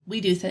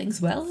we do things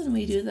well and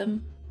we do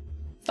them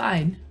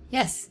fine.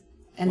 Yes.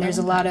 And there's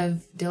a lot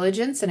of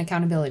diligence and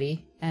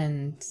accountability,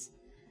 and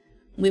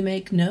we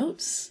make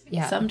notes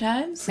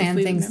sometimes. Plan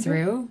things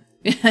through.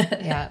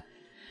 Yeah.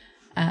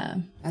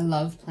 I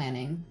love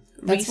planning.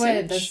 That's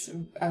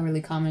a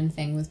really common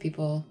thing with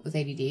people with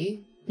ADD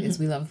is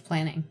we love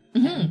planning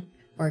and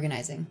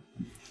organizing.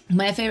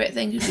 My favorite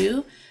thing to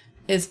do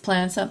is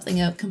plan something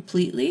out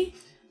completely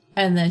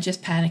and then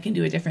just panic and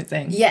do a different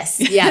thing. Yes.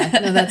 Yeah.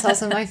 No, that's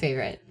also my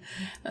favorite.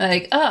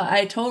 Like, oh,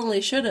 I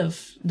totally should have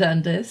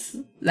done this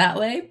that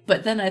way.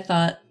 But then I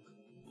thought,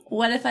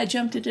 what if I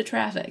jumped into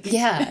traffic?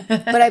 Yeah.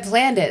 But I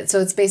planned it.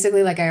 So it's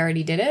basically like I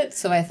already did it.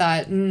 So I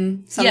thought,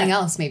 something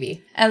else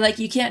maybe. And like,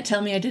 you can't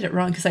tell me I did it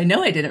wrong because I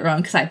know I did it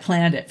wrong because I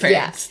planned it first.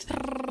 Yeah.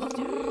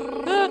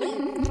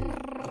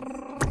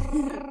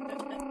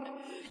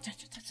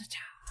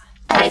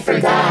 I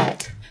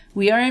forgot.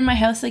 We are in my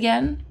house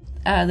again.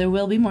 There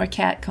will be more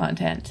cat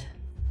content.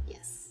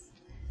 Yes.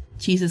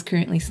 Cheese is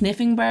currently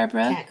sniffing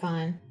Barbara.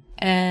 CatCon.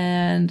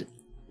 And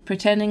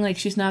pretending like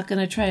she's not going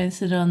to try and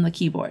sit on the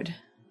keyboard.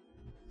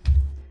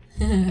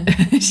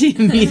 She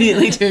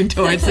immediately turned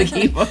towards the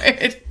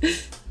keyboard.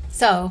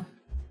 So,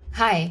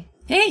 hi.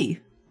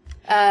 Hey.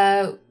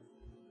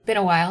 Been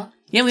a while.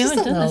 Yeah, we Just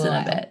haven't done this in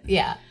while. a bit.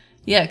 Yeah.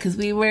 Yeah, because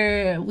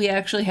we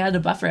actually had a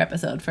buffer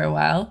episode for a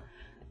while.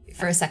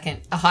 For a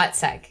second. A hot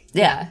sec.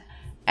 Yeah.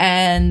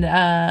 And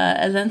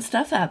then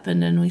stuff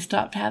happened and we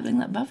stopped having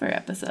that buffer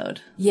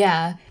episode.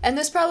 Yeah. And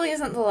this probably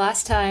isn't the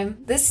last time.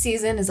 This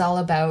season is all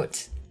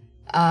about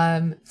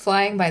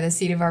flying by the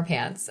seat of our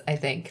pants, I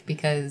think,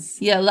 because...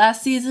 Yeah,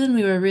 last season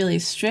we were really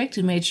strict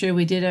and made sure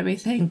we did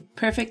everything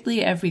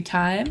perfectly every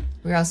time.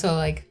 We were also,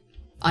 like,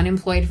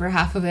 unemployed for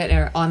half of it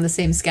or on the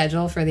same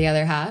schedule for the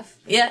other half.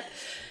 Yeah.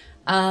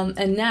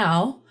 And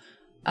now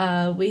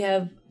we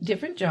have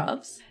different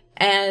jobs.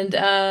 And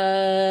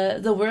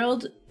the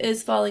world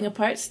is falling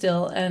apart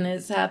still, and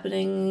it's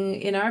happening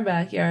in our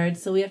backyard.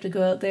 So we have to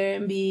go out there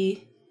and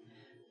be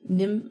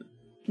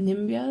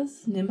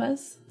NIMBYs?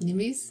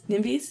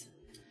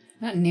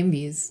 Not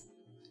NIMBYs.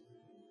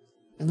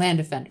 Land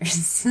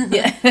defenders.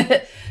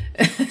 Yeah.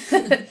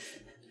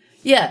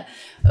 Yeah.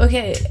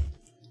 Okay.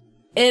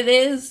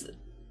 It's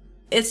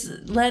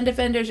land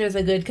defenders is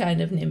a good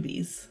kind of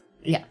NIMBYs.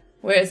 Yeah.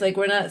 Whereas, like,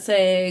 we're not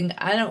saying,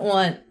 I don't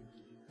want,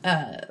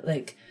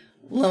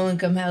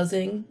 low-income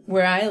housing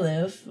where I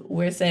live.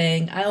 We're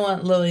saying, I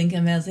want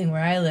low-income housing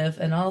where I live,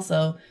 and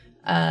also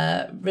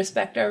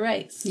respect our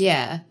rights.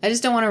 Yeah. I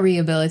just don't want to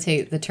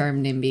rehabilitate the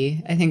term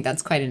NIMBY. I think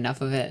that's quite enough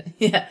of it.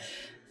 Yeah.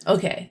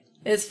 Okay.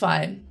 It's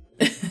fine.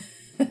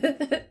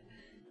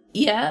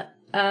 Yeah.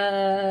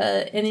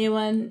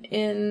 Anyone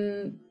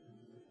in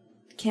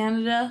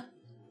Canada,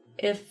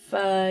 if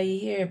you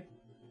hear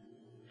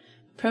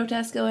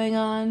protests going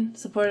on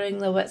supporting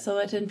the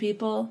Wet'suwet'en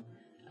people,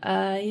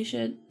 you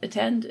should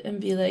attend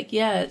and be like,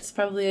 yeah, it's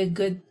probably a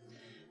good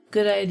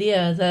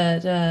idea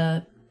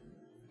that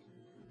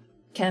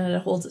Canada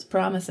holds its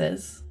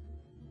promises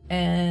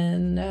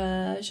and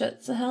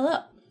shuts the hell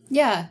up.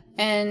 Yeah,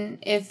 and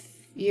if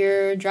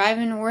you're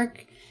driving to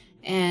work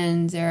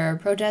and there are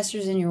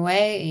protesters in your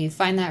way and you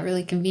find that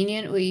really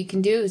convenient, what you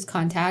can do is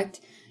contact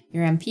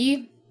your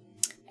MP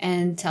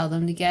and tell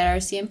them to get our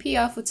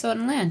CMP off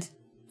Wet'suwet'en land.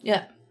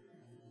 Yeah.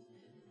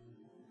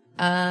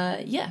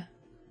 Yeah.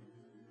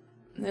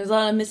 There's a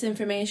lot of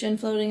misinformation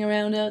floating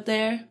around out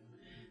there.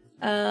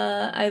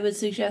 I would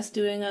suggest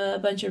doing a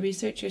bunch of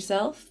research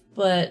yourself,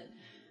 but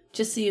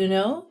just so you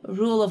know,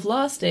 rule of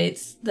law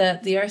states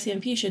that the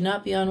RCMP should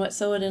not be on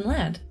Wet'suwet'en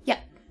land. Yeah.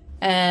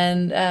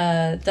 And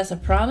that's a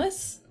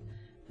promise.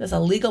 That's a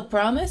legal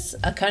promise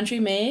a country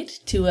made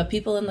to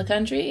people in the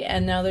country,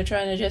 and now they're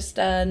trying to just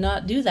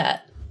not do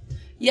that.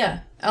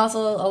 Yeah. Also,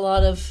 a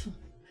lot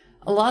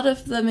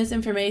of the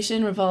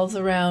misinformation revolves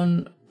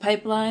around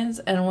pipelines,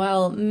 and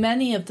while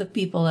many of the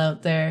people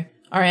out there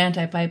are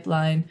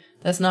anti-pipeline,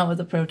 that's not what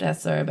the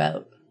protests are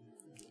about.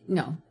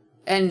 No.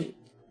 And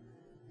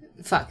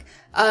fuck.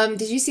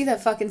 Did you see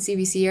that fucking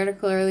CBC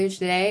article earlier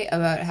today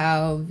about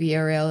how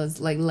Via Rail is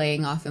like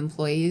laying off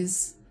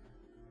employees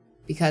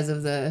because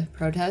of the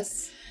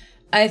protests?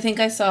 I think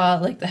I saw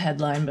like the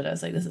headline, but I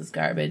was like, this is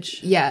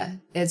garbage. Yeah,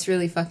 it's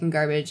really fucking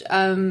garbage.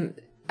 I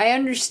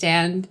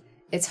understand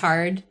it's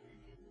hard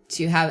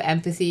to have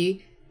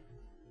empathy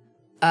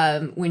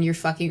when you're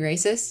fucking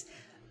racist,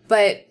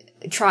 but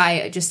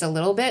try just a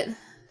little bit.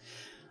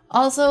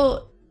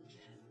 Also,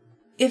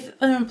 if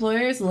an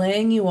employer is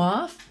laying you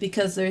off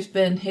because there's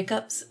been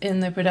hiccups in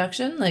their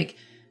production, like,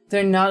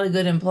 they're not a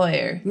good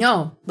employer.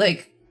 No.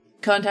 Like,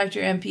 contact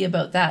your MP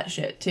about that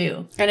shit,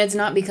 too. And it's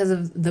not because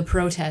of the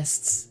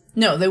protests.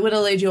 No, they would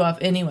have laid you off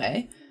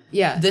anyway.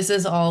 Yeah. This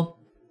is all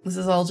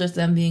just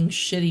them being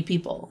shitty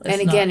people. It's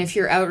and again, if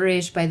you're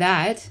outraged by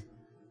that,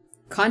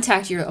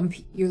 contact your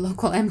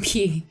local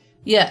MP.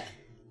 Yeah.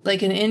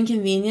 Like, an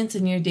inconvenience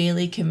in your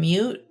daily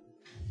commute,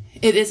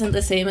 it isn't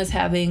the same as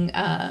having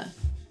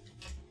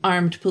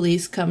armed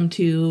police come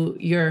to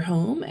your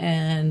home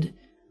and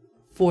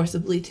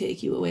forcibly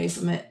take you away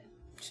from it.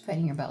 Just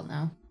fighting your belt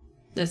now.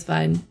 That's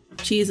fine.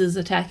 Cheese is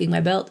attacking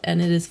my belt,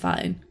 and it is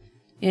fine.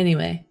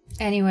 Anyway,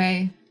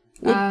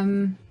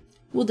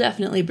 we'll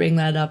definitely bring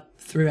that up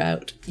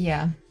throughout.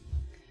 Yeah.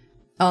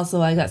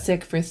 Also, I got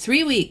sick for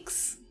 3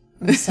 weeks.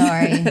 I'm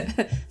sorry.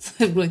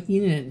 So I'm like,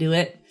 you didn't do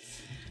it.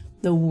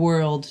 The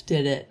world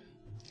did it.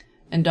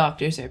 And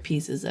doctors are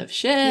pieces of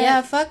shit.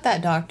 Yeah, fuck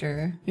that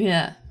doctor.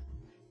 Yeah.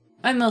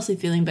 I'm mostly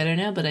feeling better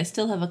now, but I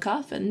still have a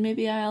cough, and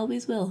maybe I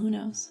always will. Who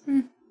knows?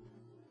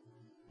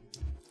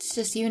 It's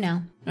just you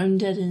now. I'm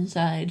dead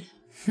inside.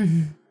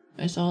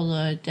 There's all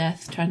the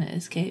death trying to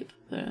escape,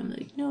 but I'm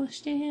like, no,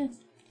 stay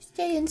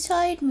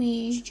inside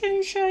me. Stay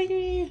inside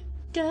me,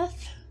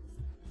 death.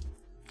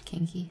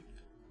 Kinky.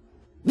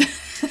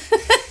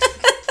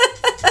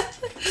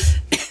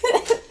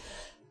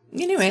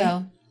 Anyway,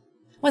 So,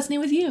 what's new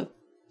with you?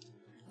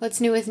 what's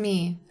new with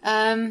me?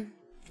 I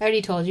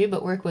already told you,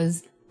 but work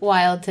was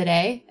wild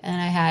today,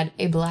 and I had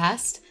a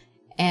blast.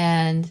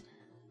 And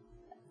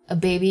a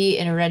baby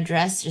in a red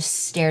dress just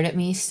stared at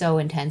me so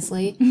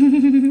intensely,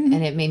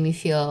 and it made me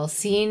feel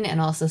seen and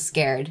also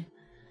scared.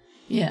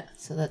 Yeah.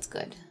 So that's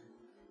good.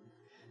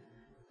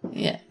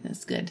 Yeah,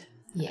 that's good.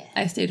 Yeah.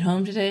 I stayed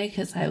home today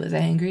because I was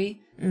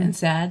angry and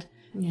sad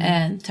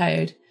and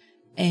tired.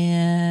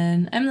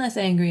 And I'm less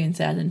angry and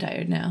sad and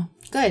tired now.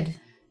 Good.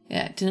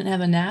 Yeah, didn't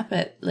have a nap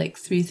at like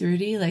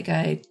 3:30 like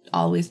I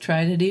always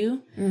try to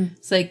do.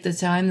 It's like the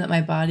time that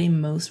my body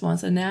most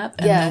wants a nap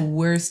and the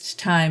worst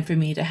time for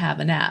me to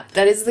have a nap.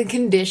 That is the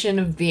condition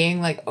of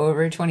being like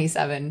over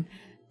 27.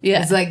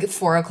 Yeah. It's like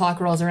 4 o'clock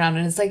rolls around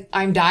and it's like,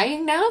 I'm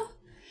dying now?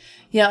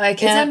 Yeah, I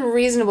can't. It's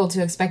unreasonable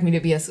to expect me to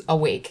be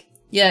awake.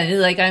 Yeah,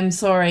 like, I'm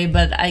sorry,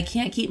 but I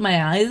can't keep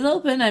my eyes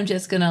open. I'm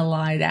just gonna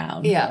lie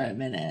down for a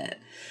minute.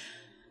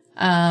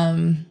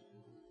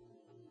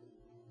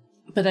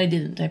 But I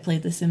didn't. I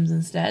played The Sims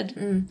instead.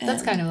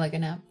 That's kind of like a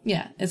nap.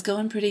 Yeah, it's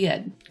going pretty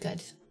good.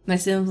 Good. My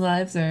Sims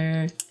lives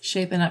are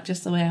shaping up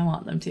just the way I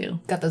want them to.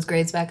 Got those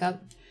grades back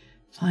up?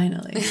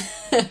 Finally.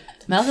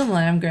 Malcolm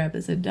Landgraf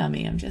is a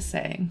dummy, I'm just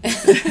saying.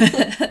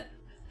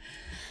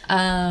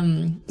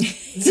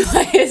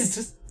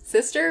 His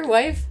sister,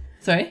 wife?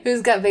 Sorry?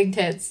 Who's got big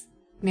tits?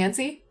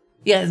 Nancy?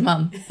 Yeah, his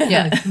mom.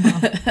 Yeah.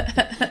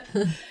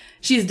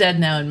 She's dead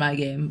now in my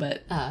game,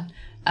 but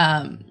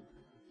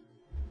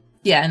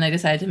yeah, and I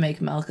decided to make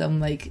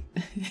Malcolm, like,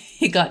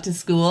 he got to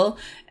school,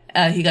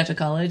 he got to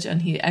college,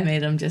 and I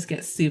made him just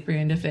get super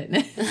into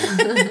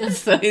fitness.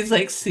 So he's,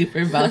 like,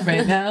 super buff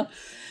right now.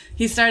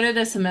 He started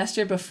a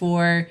semester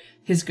before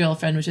his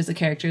girlfriend, which is a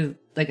character,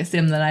 like a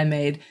sim that I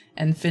made,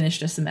 and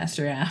finished a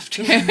semester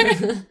after.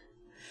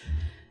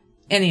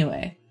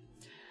 Anyway,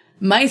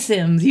 my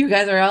Sims, you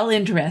guys are all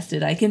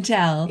interested, I can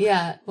tell.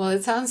 Yeah, well,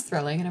 it sounds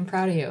thrilling, and I'm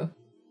proud of you.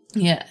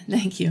 Yeah,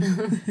 thank you.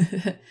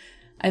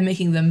 I'm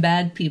making them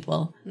bad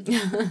people.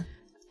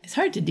 It's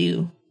hard to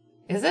do.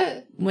 Is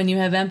it? When you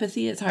have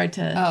empathy, it's hard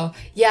to... Oh,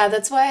 yeah,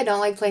 that's why I don't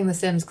like playing The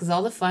Sims, because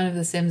all the fun of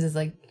The Sims is,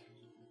 like,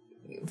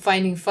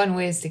 finding fun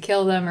ways to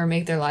kill them or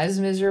make their lives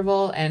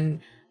miserable, and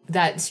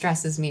that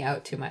stresses me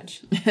out too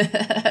much.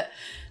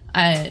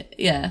 I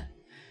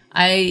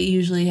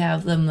usually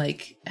have them,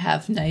 like,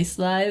 have nice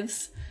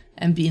lives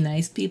and be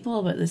nice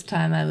people, but this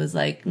time I was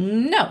like,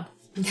 no.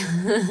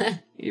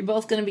 You're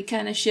both going to be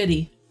kind of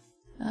shitty.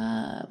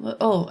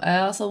 I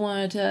also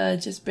wanted to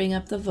just bring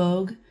up the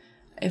Vogue,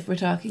 if we're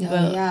talking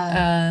about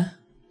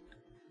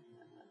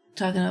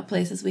talking about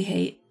places we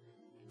hate.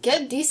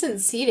 Get decent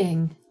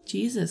seating.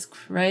 Jesus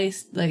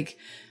Christ, like,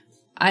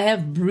 I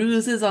have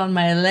bruises on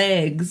my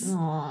legs.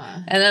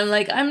 Aww. And I'm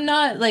like, I'm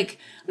not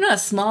a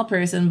small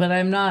person, but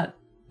I'm not,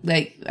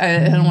 like,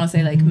 I don't want to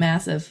say, like,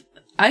 massive.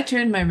 I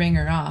turned my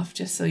ringer off,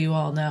 just so you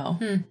all know.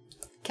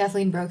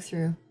 Kathleen broke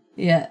through.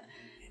 Yeah.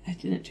 I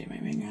didn't turn my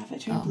ringer off. I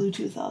turned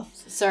Bluetooth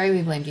off. Sorry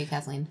we blamed you,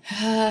 Kathleen.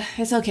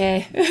 It's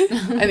okay.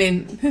 I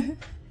mean,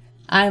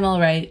 I'm all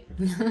right.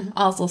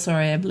 Also,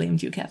 sorry I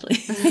blamed you,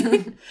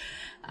 Kathleen.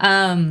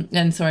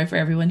 And sorry for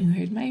everyone who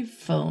heard my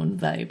phone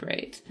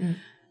vibrate.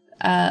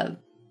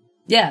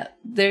 Yeah,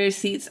 their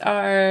seats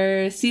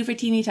are super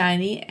teeny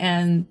tiny,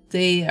 and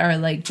they are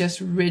like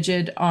just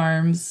rigid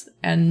arms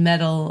and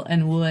metal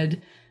and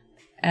wood,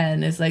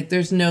 and it's like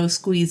there's no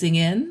squeezing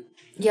in.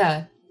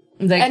 Yeah.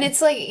 Like, and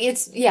it's like,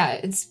 it's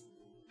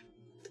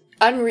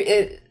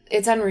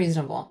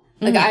unreasonable.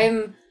 Like,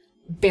 I'm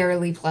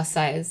barely plus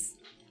size,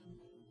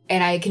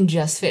 and I can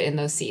just fit in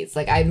those seats.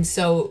 Like, I'm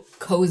so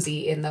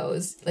cozy in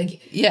those.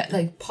 Like, yeah.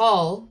 Like,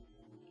 Paul,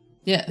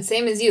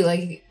 same as you,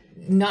 like,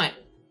 not,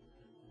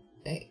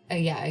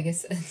 I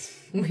guess it's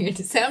weird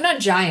to say. I'm not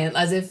giant,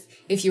 as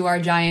if you are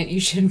giant,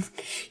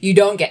 you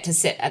don't get to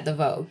sit at the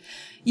Vogue.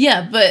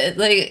 Yeah, but,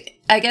 like,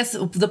 I guess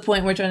the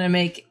point we're trying to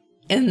make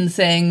in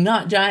saying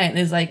not giant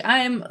is, like,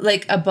 I'm,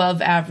 like,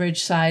 above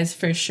average size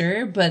for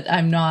sure, but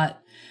I'm not,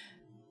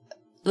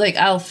 like,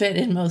 I'll fit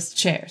in most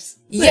chairs.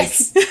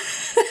 Yes.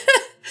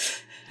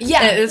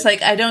 Yeah. It's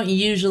like, I don't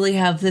usually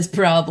have this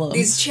problem.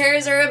 These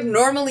chairs are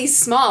abnormally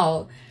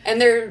small,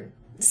 and their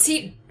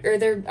seat, or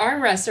their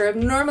armrests are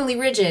abnormally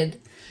rigid.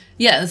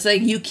 Yeah, it's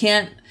like, you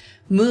can't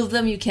move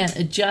them, you can't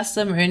adjust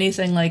them or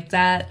anything like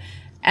that,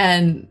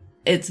 and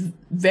it's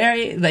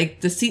very,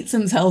 like, the seats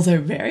themselves are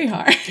very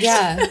hard.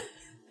 Yeah.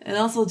 And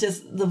also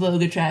just the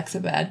Vogue attracts a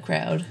bad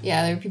crowd.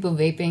 Yeah, there are people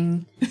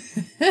vaping.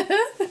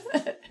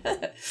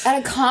 At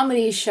a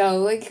comedy show,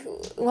 like,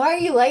 why are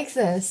you like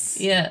this?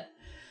 Yeah.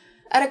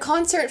 At a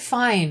concert,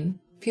 fine.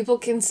 People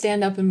can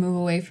stand up and move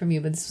away from you,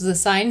 but this was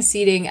assigned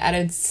seating at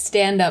a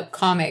stand-up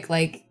comic.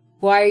 Like,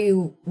 why are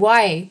you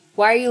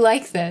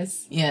like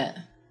this? Yeah.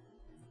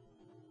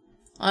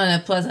 On a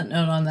pleasant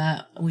note on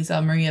that, we saw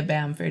Maria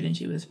Bamford and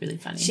she was really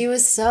funny. She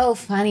was so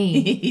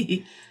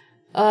funny.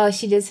 Oh,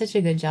 she did such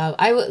a good job.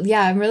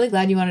 I'm really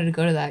glad you wanted to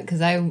go to that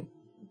because I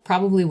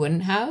probably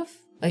wouldn't have.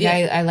 Like,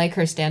 yeah. I like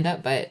her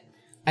stand-up, but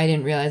I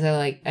didn't realize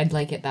I'd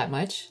like it that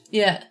much.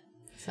 Yeah.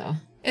 So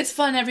it's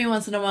fun every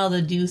once in a while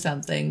to do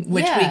something,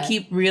 which we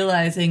keep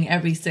realizing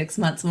every 6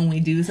 months when we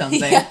do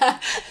something. Yeah.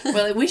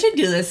 We're like, we should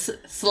do this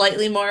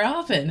slightly more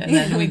often, and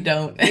then we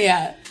don't.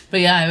 Yeah. But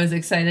yeah, I was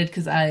excited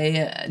because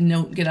I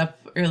don't get up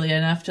early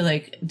enough to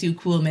like do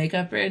cool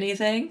makeup or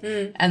anything.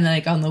 And then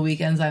like on the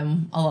weekends,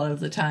 I'm a lot of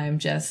the time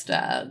just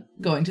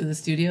going to the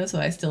studio, so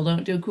I still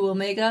don't do cool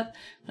makeup.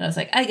 But I was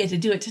like, I get to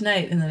do it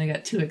tonight. And then I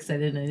got too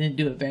excited and I didn't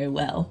do it very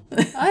well.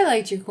 I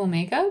liked your cool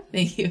makeup.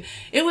 Thank you.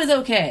 It was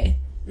okay.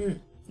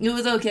 It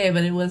was okay,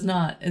 but it was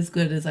not as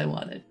good as I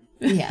wanted.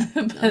 Yeah.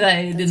 But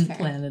I didn't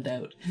plan it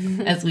out.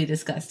 As we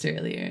discussed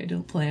earlier, I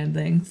don't plan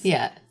things.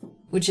 Yeah.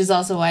 Which is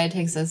also why it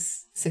takes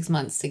us 6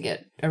 months to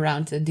get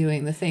around to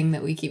doing the thing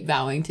that we keep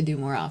vowing to do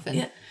more often.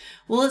 Yeah.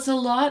 Well, it's a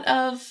lot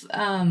of,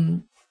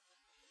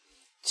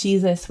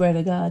 geez, I swear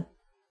to God.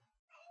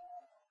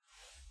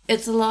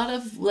 It's a lot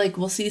of, like,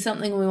 we'll see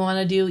something we want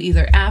to do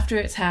either after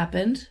it's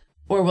happened,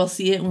 or we'll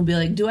see it and we'll be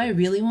like, do I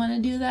really want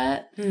to do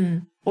that?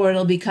 Or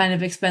it'll be kind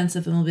of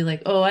expensive and we'll be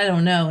like, oh, I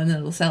don't know. And then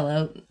it'll sell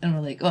out. And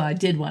we're like, oh, I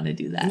did want to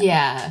do that.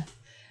 Yeah.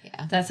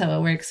 Yeah. That's how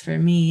it works for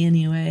me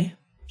anyway.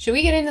 Should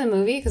we get into the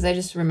movie? Because I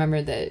just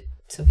remembered that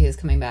Sophia's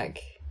coming back.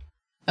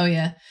 Oh,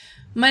 yeah.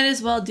 Might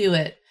as well do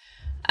it.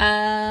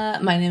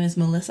 My name is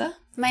Melissa.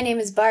 My name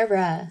is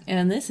Barbara.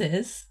 And this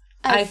is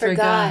I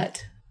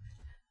Forgot.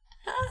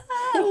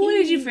 What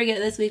did you forget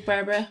this week,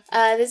 Barbara?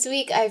 This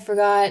week I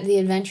forgot The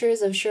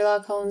Adventures of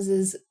Sherlock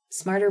Holmes's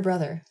Smarter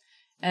Brother.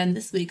 And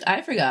this week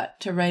I forgot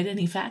to write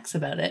any facts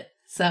about it.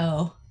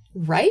 So...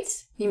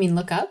 Write? You mean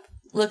look up?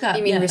 Look up,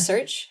 You mean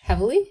research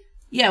heavily?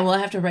 Yeah, well, I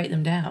have to write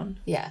them down.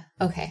 Yeah.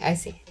 Okay, I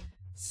see.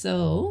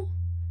 So,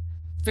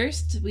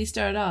 first we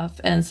start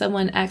off and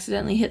someone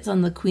accidentally hits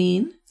on the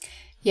queen.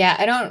 Yeah,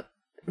 I don't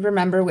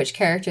remember which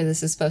character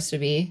this is supposed to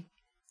be.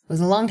 It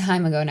was a long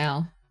time ago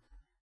now.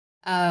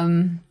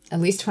 At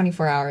least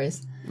 24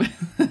 hours.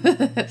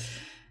 But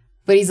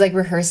he's like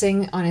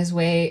rehearsing on his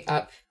way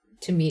up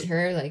to meet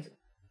her, like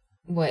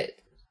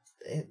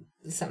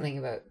something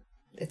about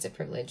it's a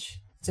privilege.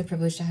 It's a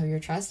privilege to have your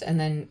trust. And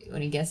then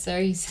when he gets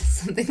there, he says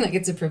something like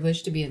it's a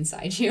privilege to be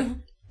inside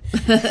you.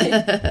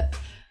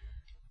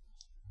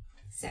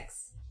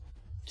 Sex.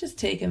 Just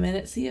take a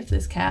minute, see if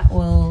this cat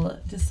will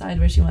decide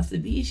where she wants to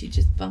be. She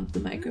just bumped the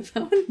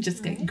microphone,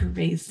 just like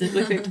grazed it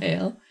with her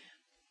tail.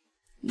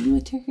 You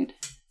a turd?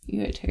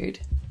 You're a turd.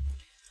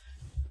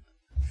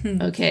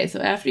 Okay, so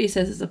after he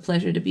says it's a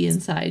pleasure to be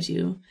inside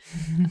you.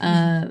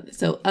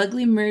 So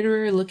ugly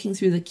murderer looking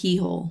through the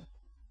keyhole.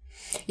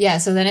 Yeah,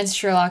 so then it's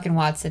Sherlock and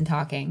Watson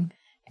talking.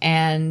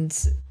 And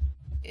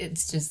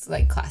it's just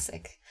like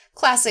classic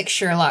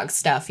Sherlock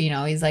stuff, you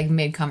know. He's like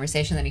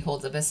mid-conversation, then he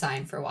holds up a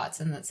sign for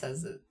Watson that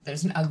says that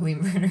there's an ugly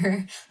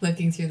murderer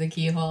looking through the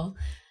keyhole.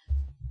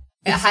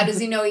 How does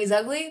he know he's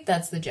ugly?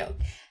 That's the joke.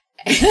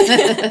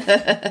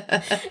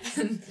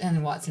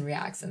 And Watson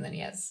reacts, and then he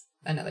has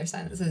another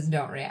sign that says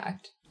don't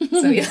react.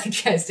 So he like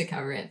tries to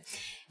cover it.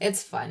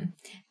 It's fun.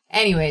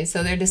 Anyway,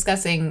 so they're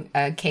discussing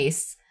a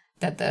case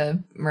that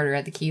the murder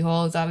at the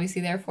keyhole is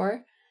obviously there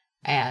for,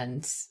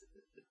 and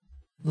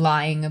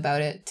lying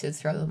about it to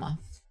throw them off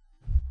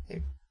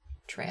their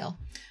trail.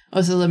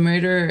 Oh, so the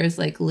murderer is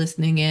like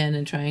listening in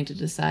and trying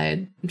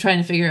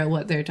to figure out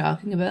what they're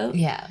talking about.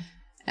 Yeah.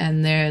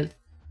 And they're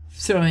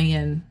throwing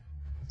in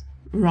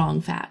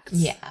wrong facts.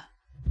 Yeah.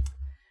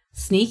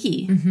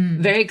 Sneaky. Mm-hmm.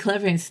 Very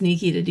clever and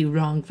sneaky to do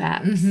wrong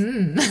facts.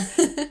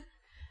 Mm-hmm.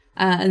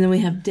 And then we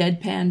have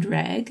deadpan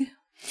drag.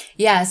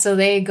 Yeah, so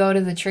they go to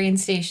the train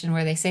station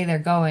where they say they're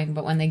going,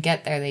 but when they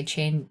get there,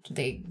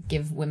 they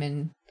give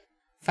women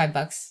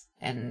 $5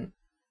 and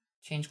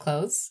change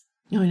clothes.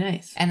 Oh,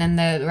 nice. And then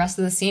the rest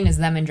of the scene is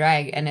them in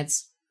drag, and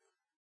it's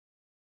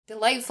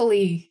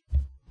delightfully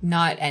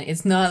not, and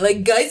it's not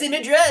like guys in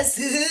a dress.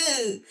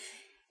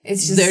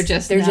 It's just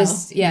they're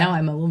just yeah. Now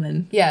I'm a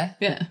woman. Yeah.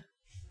 Yeah.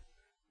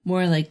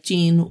 More like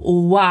Gene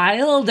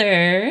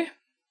Wilder.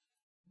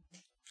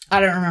 I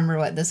don't remember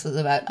what this was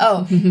about.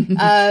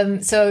 Oh,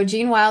 so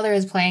Gene Wilder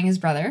is playing his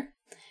brother,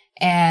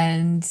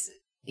 and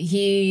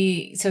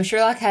so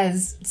Sherlock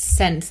has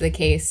sent the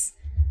case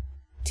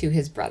to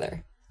his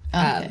brother,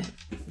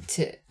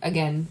 to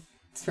again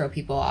throw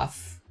people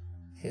off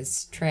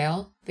his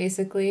trail,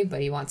 basically.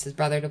 But he wants his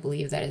brother to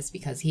believe that it's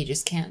because he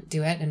just can't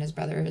do it, and his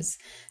brother is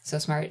so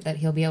smart that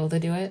he'll be able to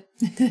do it.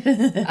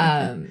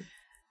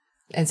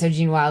 And so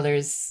Gene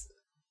Wilder's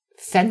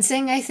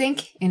fencing, I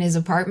think, in his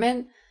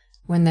apartment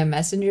when the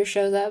messenger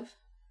shows up.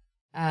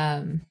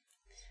 And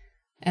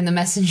the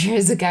messenger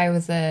is a guy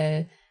with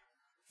a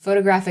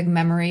photographic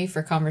memory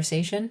for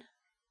conversation.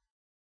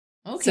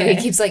 Okay. So he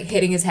keeps like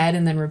hitting his head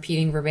and then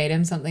repeating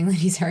verbatim something that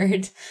he's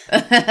heard.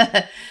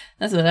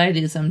 That's what I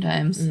do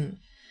sometimes.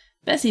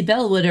 Bessie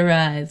Bellwood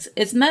arrives.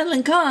 It's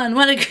Madeline Kahn.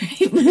 What a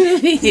great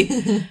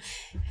movie.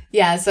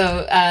 Yeah,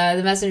 so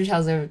the messenger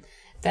tells her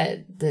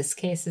that this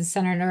case is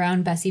centered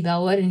around Bessie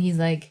Bellwood, and he's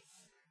like,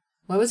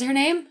 what was her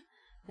name?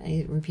 And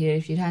he repeated it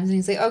a few times, and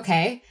he's like,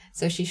 okay.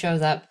 So she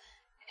shows up,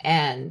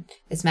 and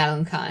it's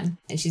Madeline Kahn,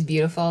 and she's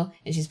beautiful,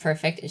 and she's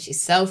perfect, and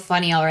she's so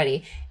funny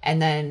already.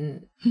 And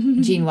then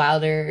Gene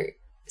Wilder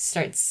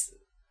starts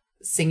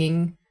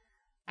singing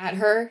at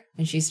her,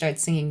 and she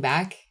starts singing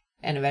back,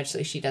 and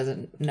eventually she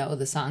doesn't know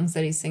the songs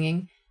that he's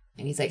singing.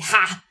 And he's like,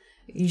 ha!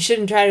 You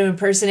shouldn't try to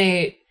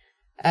impersonate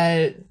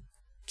a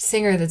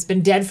singer that's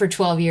been dead for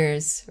 12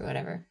 years, or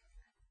whatever.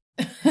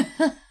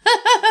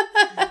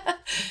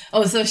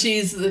 Oh, so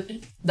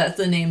that's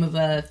the name of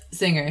a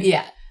singer.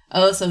 Yeah.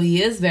 Oh, so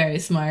he is very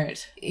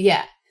smart.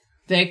 Yeah.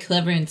 Very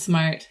clever and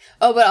smart.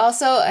 Oh, but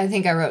also, I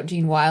think I wrote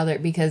Gene Wilder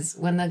because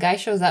when the guy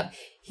shows up,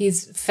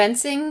 he's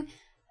fencing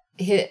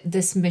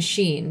this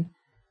machine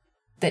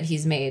that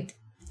he's made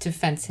to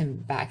fence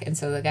him back. And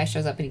so the guy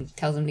shows up and he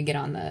tells him to get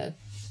on the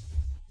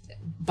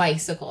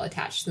bicycle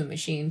attached to the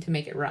machine to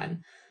make it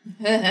run.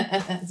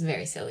 It's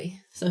very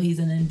silly. So he's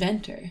an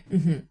inventor.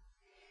 Mm-hmm.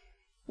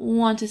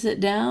 Want to sit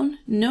down?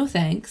 No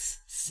thanks.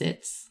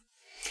 Sits.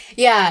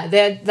 Yeah,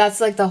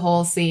 that's like the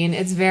whole scene.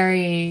 It's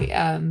very...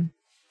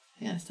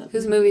 Yeah,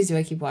 whose movies do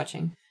I keep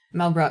watching?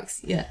 Mel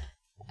Brooks. Yeah.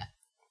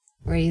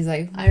 Where he's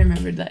like... I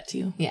remembered that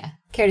too. Yeah.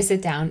 Care to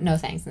sit down? No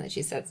thanks. And then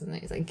she sits and then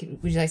he's like,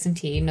 would you like some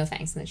tea? No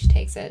thanks. And then she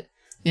takes it.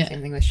 Yeah.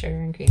 Same thing with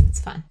sugar and cream. It's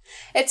fun.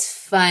 It's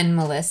fun,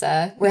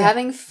 Melissa. We're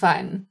having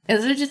fun.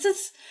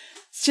 It's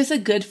just a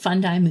good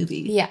fun time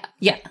movie. Yeah.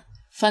 Yeah.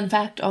 Fun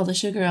fact, all the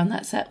sugar on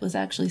that set was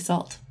actually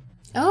salt.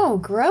 Oh,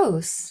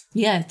 gross.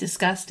 Yeah,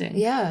 disgusting.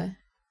 Yeah.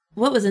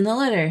 What was in the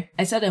letter?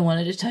 I said I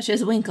wanted to touch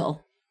his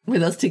winkle. Were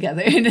those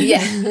together?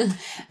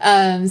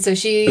 Yeah. So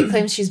she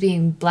claims she's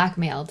being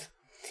blackmailed.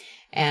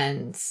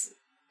 And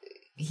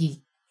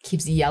he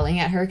keeps yelling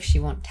at her because she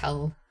won't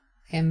tell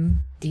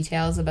him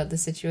details about the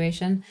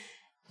situation.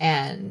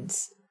 And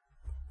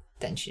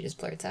then she just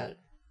blurts out.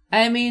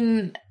 I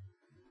mean,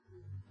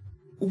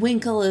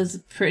 winkle is a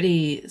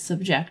pretty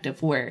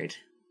subjective word.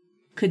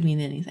 Could mean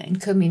anything.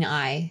 Could mean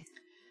eye.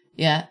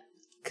 Yeah.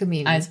 Could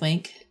mean... Eyes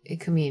wink. It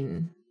could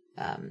mean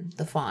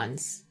the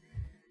fawns.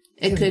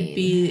 It could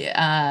be...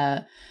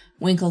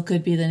 Winkle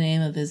could be the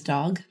name of his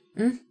dog.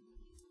 Mm.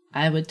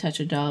 I would touch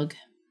a dog.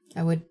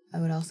 I would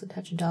also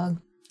touch a dog.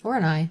 Or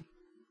an eye.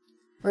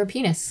 Or a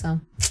penis,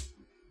 so...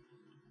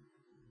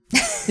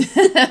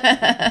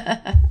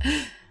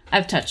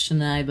 I've touched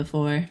an eye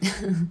before.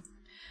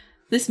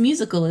 This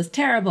musical is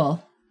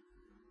terrible.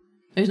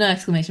 There's no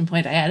exclamation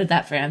point. I added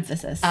that for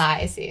emphasis. Ah,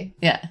 I see.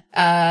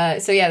 Yeah.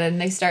 So yeah, then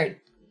they start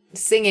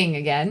singing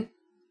again.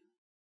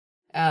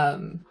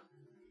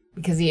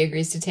 Because he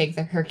agrees to take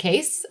her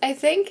case, I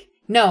think.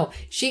 No,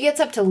 she gets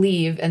up to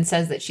leave and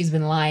says that she's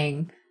been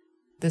lying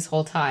this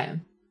whole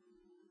time.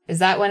 Is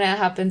that when it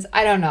happens?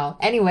 I don't know.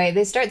 Anyway,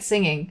 they start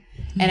singing.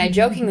 And I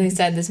jokingly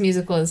said this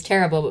musical is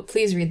terrible, but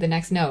please read the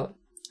next note.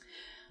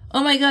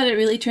 Oh my god, it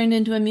really turned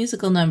into a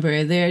musical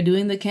number. They're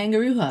doing the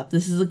kangaroo hop.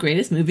 This is the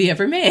greatest movie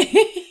ever made.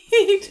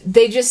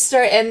 They just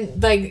start,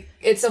 and like,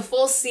 it's a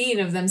full scene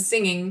of them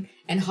singing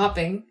and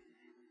hopping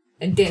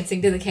and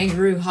dancing to the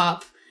kangaroo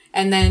hop.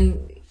 And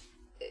then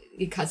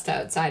it cuts to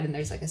outside and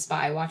there's like a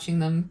spy watching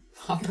them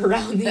hop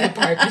around the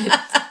apartment.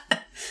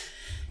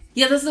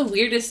 Yeah, that's the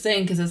weirdest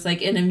thing, because it's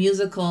like in a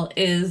musical,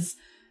 is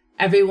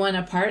everyone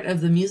a part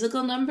of the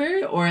musical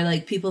number? Or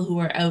like people who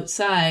are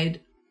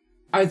outside,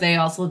 are they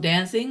also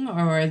dancing, or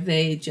are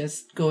they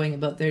just going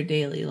about their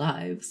daily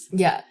lives?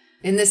 Yeah.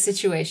 In this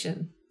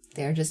situation,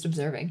 they're just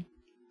observing.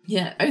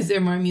 Yeah. Is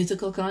there more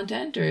musical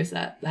content, or is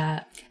that?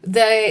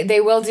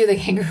 They will do the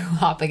kangaroo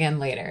hop again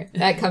later.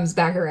 That comes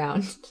back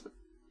around.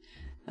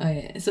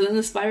 Okay. So then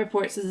the spy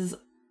reports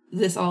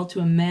this all to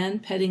a man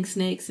petting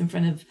snakes in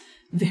front of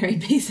very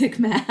basic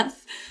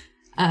math.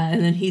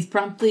 And then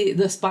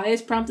the spy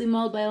is promptly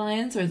mauled by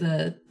lions, or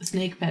the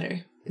snake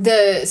petter?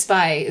 The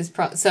spy is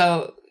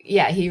so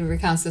yeah, he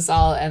recounts this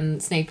all,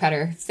 and Snake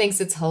Petter thinks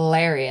it's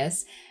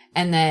hilarious.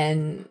 And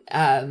then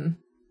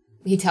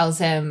he tells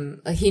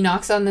him, like, he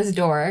knocks on this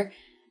door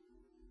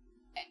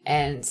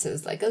and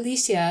says, like,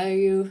 Alicia, are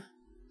you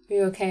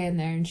okay in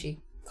there? And she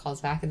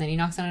calls back, and then he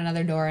knocks on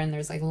another door and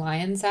there's like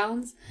lion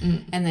sounds.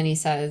 And then he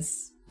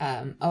says,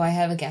 oh, I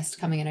have a guest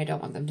coming and I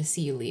don't want them to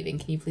see you leaving.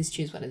 Can you please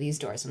choose one of these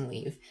doors and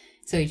leave?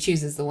 So he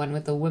chooses the one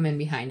with the woman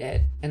behind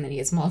it, and then he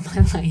gets mauled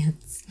by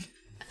lions.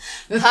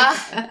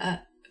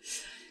 Ha!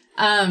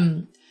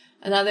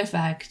 Another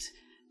fact,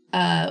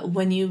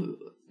 when you,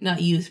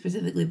 not you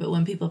specifically, but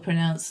when people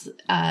pronounce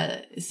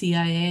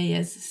CIA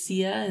as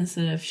Sia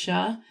instead of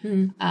Shah,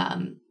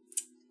 I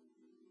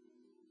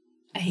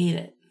hate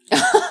it.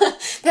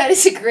 That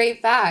is a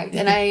great fact.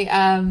 And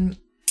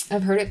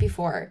I've heard it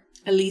before.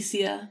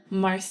 Alicia,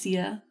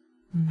 Marcia.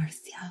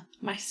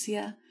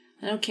 Marcia.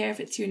 I don't care if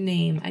it's your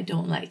name. I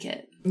don't like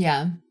it.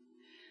 Yeah.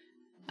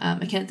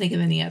 I can't think of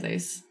any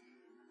others.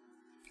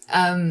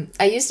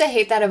 I used to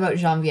hate that about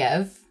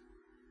Genevieve,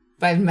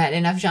 but I've met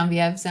enough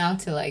Genevieves now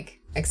to, like,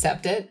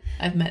 accept it.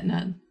 I've met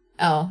none.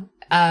 Oh,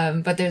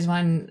 but there's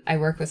one, I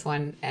work with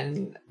one,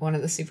 and one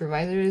of the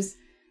supervisors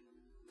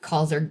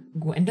calls her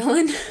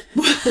Gwendolyn.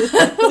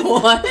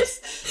 What?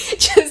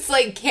 Just,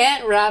 like,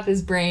 can't wrap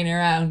his brain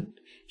around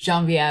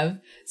Genevieve.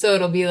 So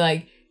it'll be,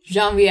 like,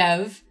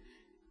 Genevieve,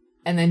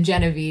 and then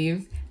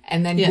Genevieve,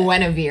 and then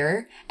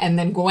Guinevere, and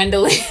then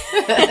Gwendolyn.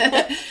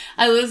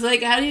 I was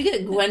like, how do you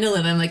get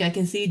Gwendolyn? I'm like, I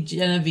can see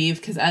Genevieve,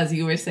 because as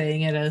you were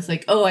saying it, I was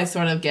like, oh, I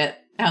sort of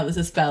get how this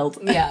is spelled.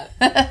 Yeah.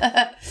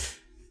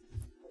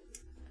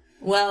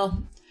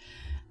 Well,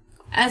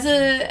 as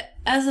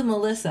a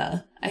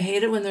Melissa, I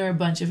hate it when there are a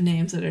bunch of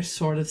names that are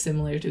sort of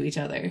similar to each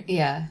other.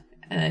 Yeah.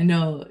 And I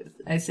know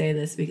I say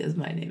this because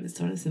my name is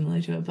sort of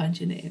similar to a bunch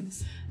of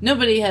names.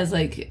 Nobody has,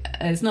 like,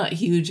 it's not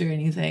huge or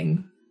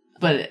anything,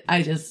 but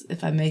I just,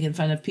 if I'm making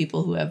fun of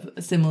people who have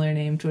a similar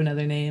name to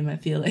another name, I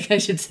feel like I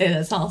should say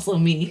that's also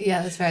me.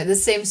 Yeah, that's right. The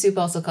same soup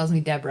also calls me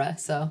Deborah,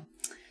 so.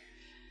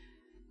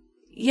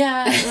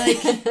 Yeah,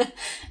 like,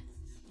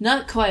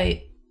 not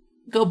quite.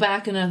 Go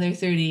back another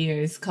 30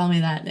 years, call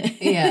me that name.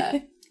 Yeah.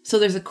 So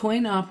there's a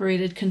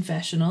coin-operated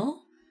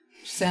confessional.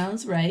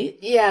 Sounds right.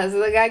 Yeah, so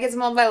the guy gets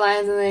mauled by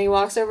lions, and then he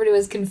walks over to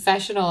his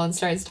confessional and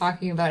starts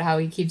talking about how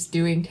he keeps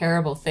doing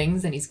terrible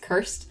things, and he's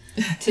cursed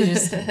to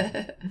just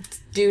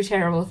do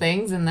terrible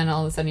things, and then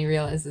all of a sudden he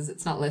realizes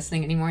it's not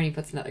listening anymore, and he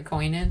puts another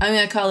coin in. I'm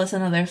going to call this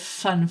another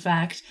fun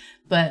fact,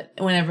 but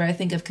whenever I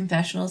think of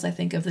confessionals, I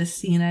think of this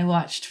scene I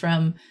watched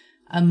from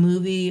a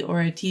movie or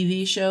a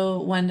TV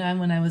show one time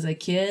when I was a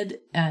kid.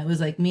 It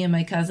was like me and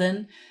my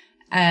cousin,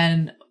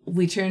 and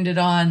we turned it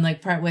on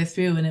like partway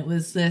through, and it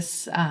was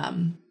this,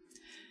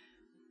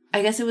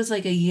 I guess it was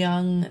like a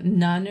young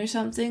nun or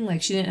something.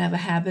 Like, she didn't have a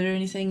habit or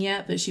anything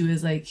yet, but she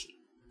was like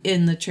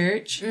in the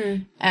church,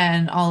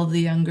 and all of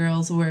the young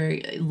girls were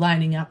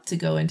lining up to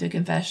go into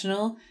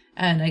confessional.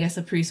 And I guess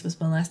the priest was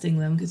molesting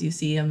them, because you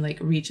see him like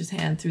reach his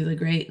hand through the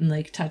grate and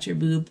like touch her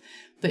boob.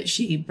 But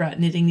she brought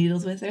knitting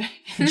needles with her,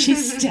 and she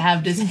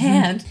stabbed his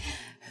hand.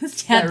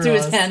 Stabbed through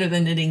his hand with a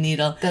knitting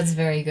needle. That's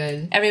very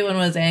good. Everyone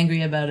was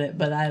angry about it,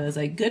 but I was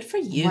like, good for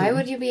you. Why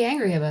would you be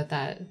angry about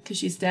that? Because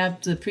she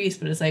stabbed the priest,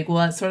 but it's like,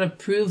 well, it sort of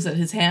proves that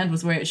his hand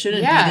was where it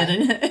shouldn't be,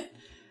 didn't it?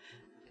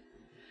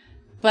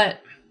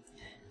 But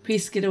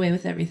priests get away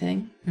with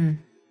everything.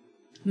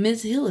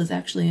 Ms. Hill is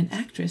actually an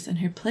actress, and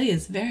her play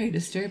is very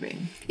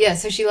disturbing. Yeah,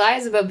 so she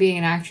lies about being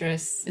an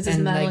actress. Is this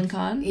Madeline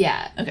Kahn?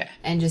 Yeah. Okay.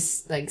 And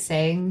just, like,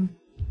 saying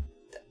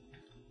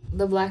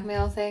the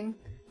blackmail thing.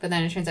 But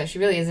then it turns out she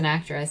really is an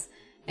actress,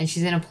 and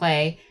she's in a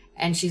play,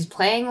 and she's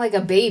playing like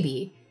a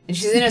baby, and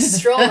she's in a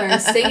stroller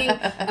singing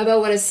about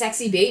what a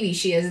sexy baby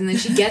she is, and then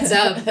she gets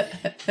up.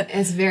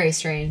 It's very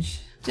strange.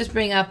 Just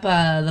bring up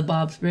the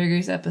Bob's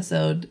Burgers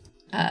episode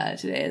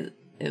today.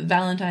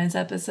 Valentine's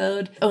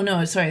episode. Oh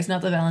no, sorry, it's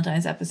not the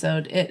Valentine's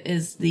episode. It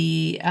is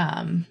the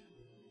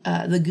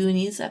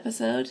Goonies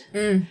episode.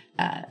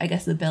 I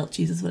guess the Belt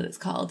Cheese is what it's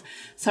called.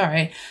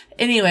 Sorry.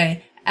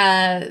 Anyway,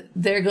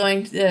 they're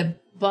going to,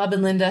 Bob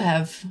and Linda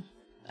have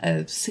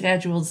a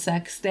scheduled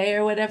sex day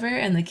or whatever,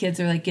 and the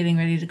kids are like getting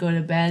ready to go to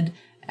bed,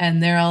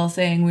 and they're all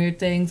saying weird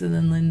things, and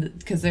then Linda,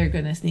 because they're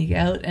gonna sneak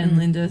out, and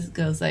Linda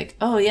goes like,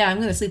 oh yeah, I'm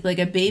gonna sleep like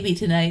a baby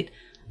tonight.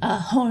 A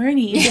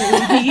horny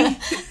baby.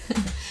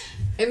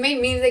 It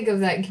made me think of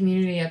that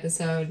Community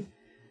episode,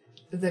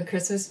 the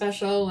Christmas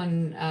special,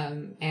 when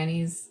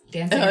Annie's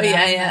dancing around.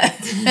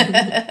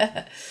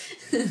 Yeah.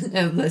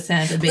 The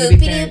Santa baby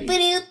parody.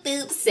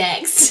 Boop,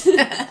 sex.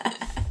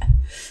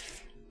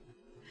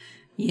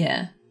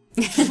 Yeah.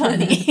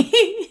 Funny.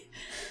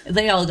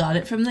 They all got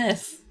it from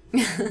this.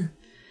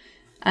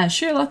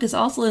 Sherlock is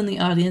also in the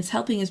audience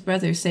helping his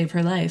brother save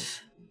her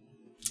life.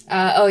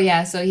 Oh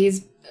yeah, so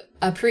he's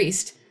a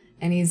priest,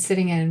 and he's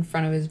sitting in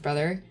front of his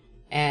brother,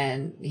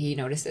 and he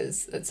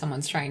notices that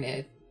someone's trying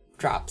to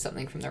drop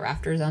something from the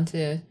rafters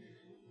onto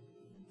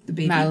The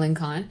baby. Madeline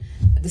Kahn,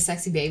 the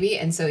sexy baby,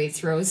 and so he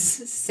throws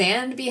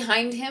sand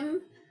behind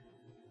him,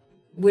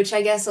 which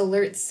I guess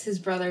alerts his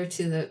brother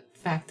to the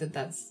fact that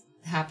that's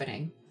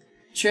happening.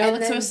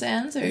 Sherlock throws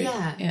sands? Or?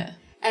 Yeah.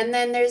 And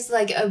then there's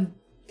like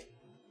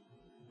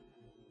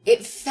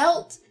it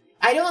felt,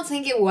 I don't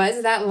think it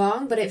was that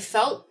long, but it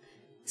felt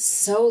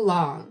so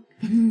long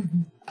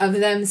of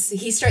them.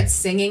 He starts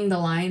singing the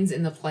lines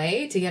in the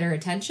play to get her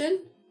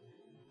attention.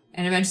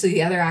 And eventually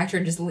the other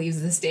actor just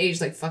leaves the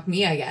stage like, fuck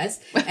me, I guess.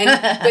 But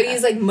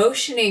he's like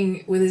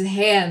motioning with his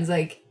hands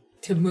like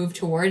to move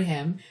toward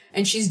him.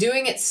 And she's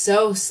doing it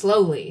so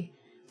slowly.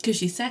 Because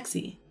she's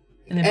sexy.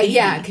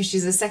 Yeah, because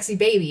she's a sexy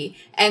baby.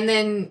 And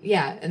then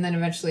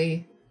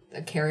eventually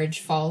a carriage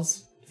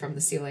falls from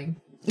the ceiling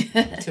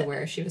to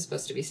where she was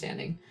supposed to be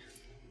standing.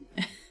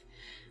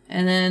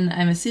 And then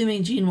I'm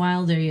assuming Gene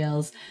Wilder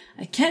yells,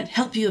 "I can't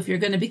help you if you're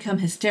going to become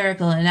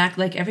hysterical and act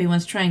like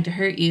everyone's trying to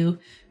hurt you."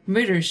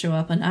 Murders show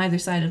up on either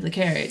side of the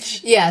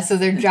carriage. Yeah, so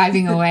they're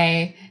driving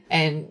away,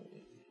 and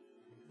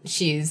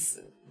she's,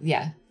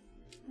 yeah.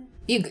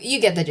 You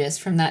get the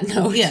gist from that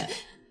note. Yeah.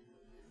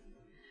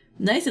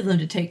 Nice of them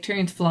to take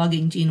turns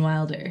flogging Gene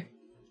Wilder.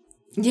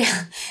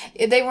 Yeah,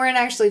 they weren't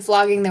actually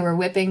flogging, they were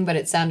whipping, but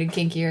it sounded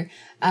kinkier.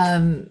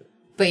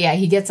 But yeah,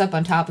 he gets up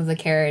on top of the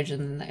carriage,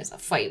 and there's a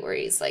fight where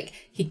he's like,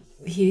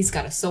 he's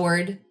got a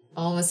sword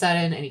all of a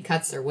sudden, and he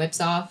cuts their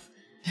whips off.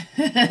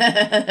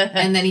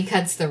 And then he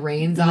cuts the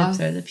reins off.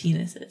 Whips are the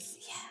penises.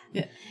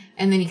 Yeah.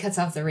 And then he cuts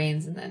off the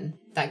reins, and then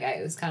that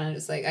guy was kind of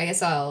just like, I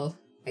guess I'll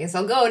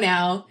go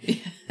now.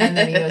 And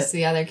then he goes to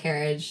the other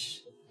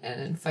carriage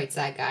and fights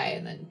that guy,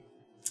 and then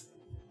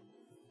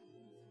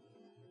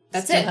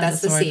that's Still it. has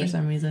That's the sword scene. for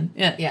some reason.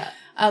 Yeah. Yeah.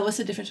 What's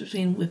the difference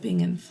between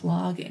whipping and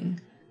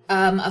flogging?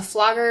 A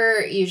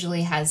flogger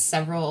usually has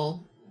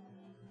several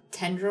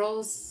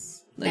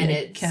tendrils, Like and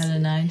a it's cat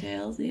of nine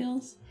tails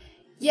eels?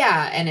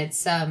 yeah, and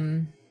it's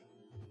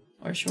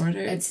Or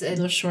shorter?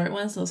 Those short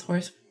ones, those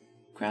horse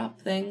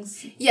crop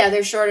things? yeah,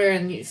 they're shorter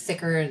and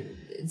thicker, and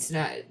it's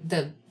not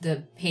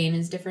the pain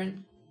is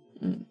different.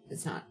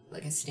 It's not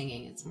like a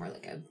stinging; it's more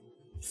like a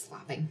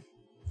slapping.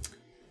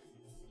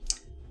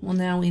 Well,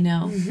 now we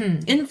know.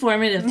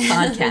 Informative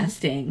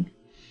podcasting.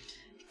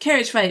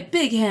 Carriage fight,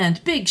 big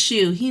hand, big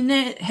shoe. He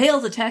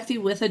hails a taxi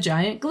with a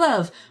giant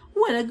glove.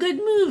 What a good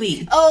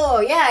movie.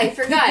 Oh, yeah, I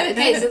forgot.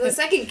 Okay, so the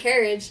second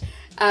carriage,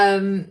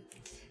 they're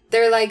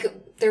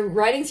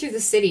riding through the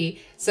city.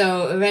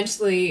 So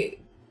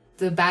eventually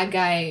the bad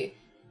guy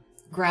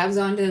grabs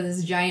onto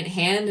this giant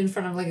hand in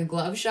front of like a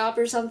glove shop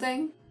or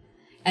something.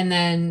 And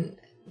then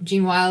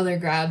Gene Wilder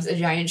grabs a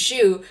giant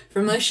shoe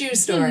from a shoe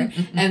store.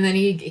 And then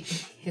he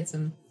hits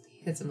him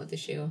with the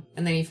shoe,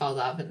 and then he falls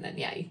off, and then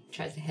he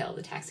tries to hail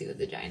the taxi with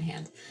the giant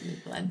hand.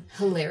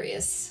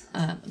 Hilarious.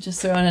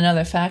 Just throw in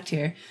another fact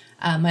here.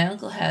 My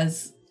uncle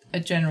has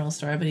a general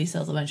store, but he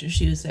sells a bunch of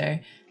shoes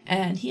there,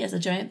 and he has a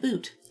giant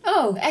boot.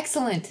 Oh,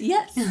 excellent.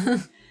 Yes.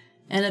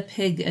 And a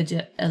pig,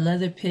 a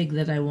leather pig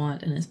that I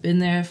want, and it's been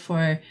there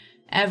forever,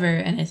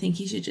 and I think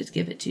he should just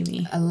give it to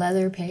me. A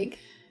leather pig?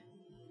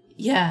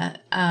 Yeah.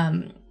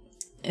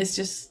 It's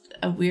just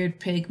a weird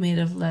pig made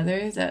of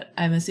leather that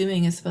I'm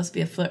assuming is supposed to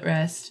be a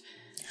footrest.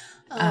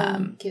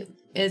 Cute.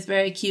 It's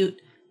very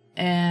cute,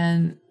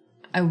 and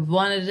I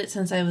wanted it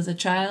since I was a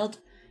child,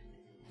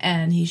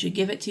 and he should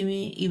give it to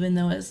me, even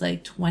though it's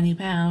like 20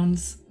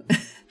 pounds.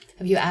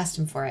 Have you asked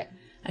him for it?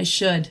 I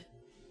should.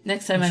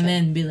 Next time I'm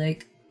in, be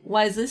like,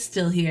 why is this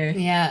still here?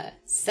 Yeah,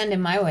 send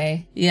him my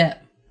way. Yeah.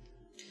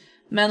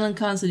 Madeline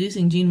Kahn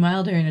seducing Gene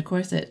Wilder in a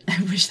corset.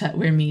 I wish that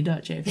were me,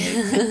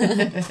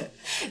 .jpg.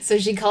 So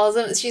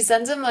she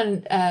sends him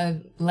a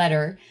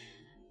letter,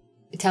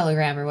 a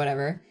telegram or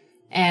whatever.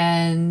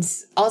 And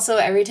also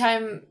every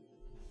time,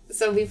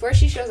 so before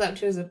she shows up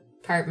to his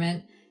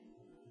apartment,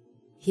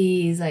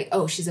 he's like,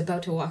 oh, she's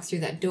about to walk through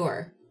that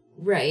door.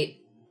 Right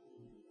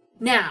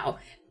now.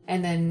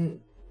 And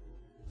then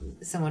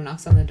someone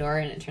knocks on the door,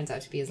 and it turns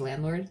out to be his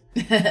landlord.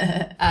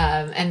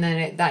 And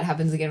then that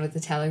happens again with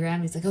the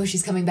telegram. He's like, oh,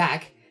 she's coming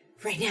back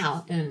right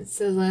now. And it's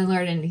the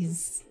landlord, and he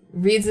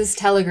reads this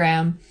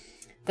telegram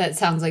that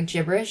sounds like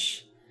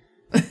gibberish.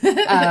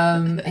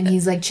 And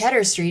he's like,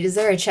 Cheddar Street, is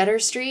there a Cheddar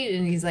Street?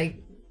 And he's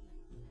like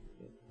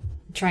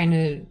trying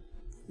to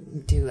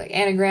do like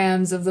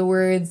anagrams of the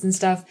words and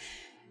stuff.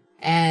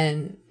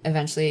 And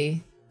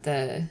eventually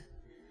the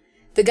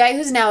guy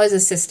who's now his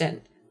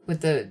assistant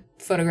with the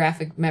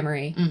photographic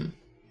memory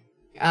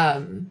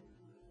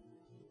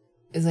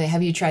is like,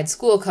 have you tried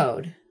school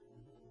code?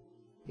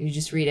 You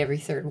just read every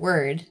third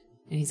word.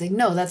 And he's like,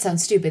 no, that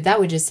sounds stupid. That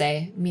would just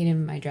say, meet him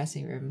in my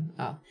dressing room.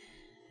 Oh.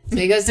 So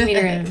he goes to meet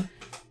her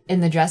in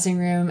the dressing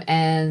room,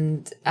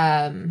 and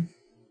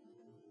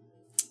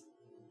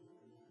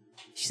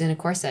she's in a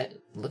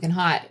corset, looking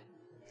hot,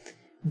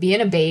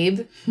 being a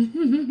babe,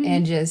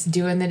 and just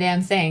doing the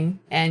damn thing.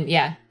 And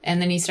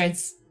and then he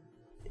starts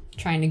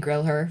trying to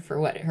grill her for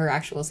what her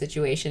actual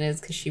situation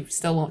is, because she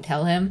still won't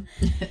tell him.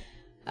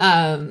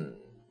 And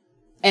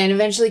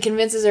eventually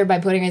convinces her by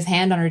putting his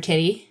hand on her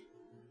titty.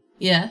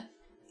 Yeah.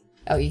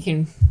 Oh, you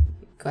can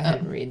go ahead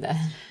and read that.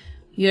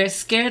 You're a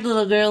scared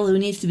little girl who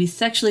needs to be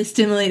sexually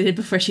stimulated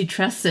before she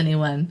trusts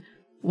anyone.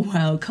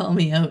 Wow, call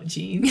me out,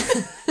 Gene.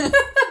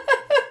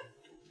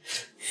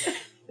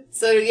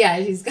 So,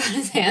 she's got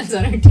his hands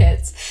on her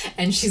tits,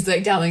 and she's,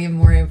 like, telling him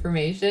more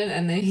information,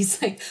 and then he's,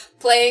 like,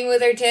 playing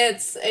with her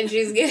tits, and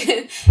she's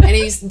getting,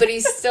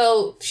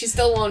 she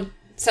still won't,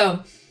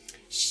 so,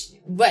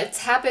 what's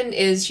happened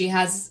is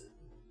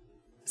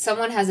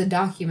someone has a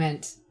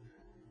document,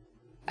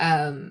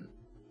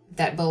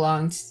 that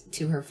belonged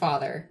to her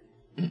father,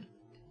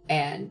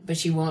 but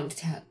she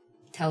won't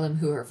tell him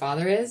who her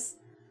father is.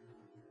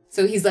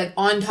 So he's like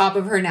on top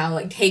of her now,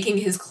 like taking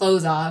his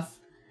clothes off.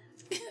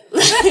 And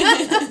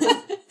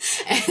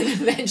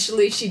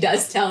eventually she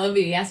does tell him,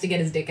 but he has to get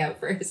his dick out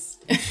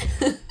first.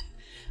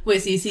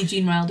 Wait, so you see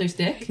Gene Wilder's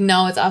dick?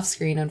 No, it's off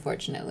screen,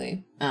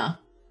 unfortunately. Oh.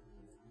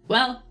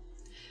 well,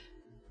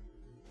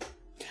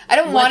 I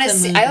don't What's want to a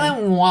see. movie? I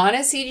don't want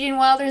to see Gene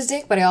Wilder's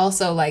dick, but I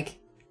also like.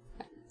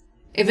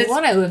 If it's- I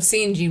want to have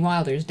seen Gene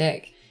Wilder's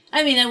dick.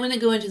 I mean, I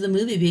wouldn't go into the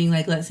movie being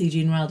like, let's see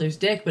Gene Wilder's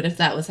dick, but if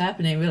that was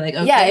happening, we're like,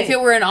 okay. Yeah, if it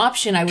were an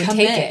option, I would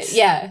take Commit. it.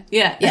 Yeah.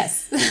 Yeah.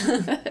 Yes.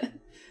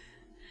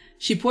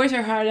 She pours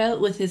her heart out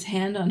with his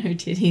hand on her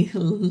titty.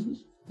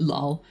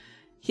 Lol.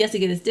 He has to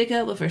get his dick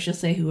out before she'll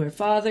say who her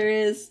father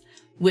is,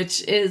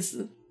 which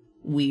is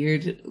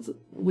weird.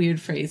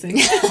 Weird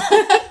phrasing.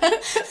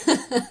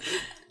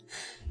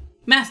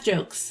 Math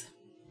jokes.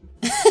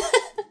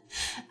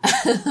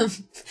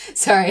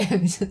 Sorry,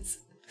 I'm just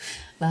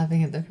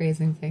laughing at the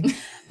phrasing thing.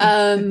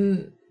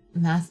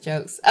 Math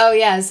jokes. Oh,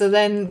 yeah. So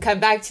then cut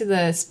back to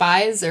the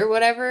spies or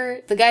whatever,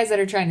 the guys that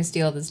are trying to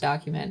steal this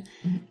document.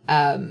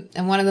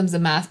 And one of them's a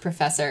math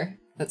professor.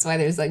 That's why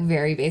there's like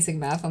very basic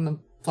math on the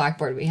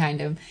blackboard behind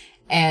him.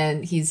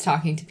 And he's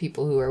talking to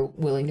people who are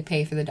willing to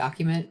pay for the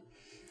document,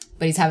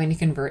 but he's having to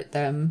convert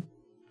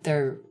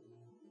their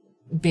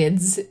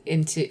bids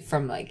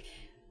from like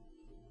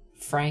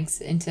francs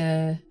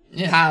into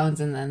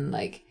pounds, and then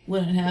like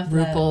Wouldn't have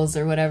ruples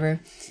or whatever.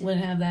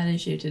 Wouldn't have that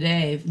issue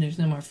today if there's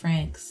no more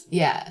francs.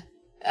 Yeah.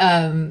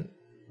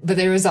 But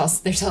there's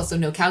also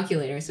no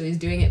calculator, so he's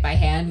doing it by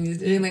hand. He's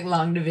doing like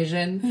long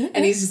division,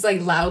 and he's just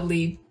like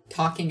loudly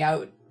talking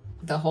out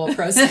the whole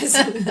process.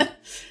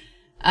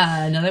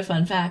 Another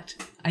fun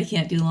fact: I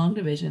can't do long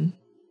division.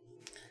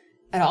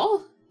 At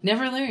all?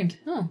 Never learned.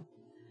 Oh.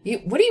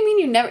 What do you mean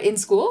you never in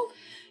school?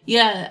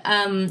 Yeah,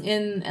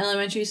 in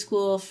elementary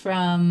school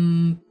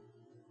from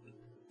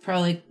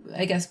probably,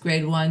 I guess,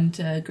 grade 1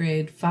 to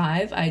grade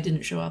 5, I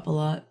didn't show up a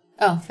lot.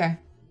 Oh, fair.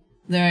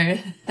 Me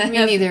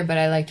neither, but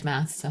I liked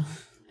math, so.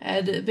 I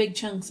had big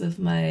chunks of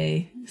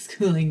my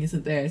schooling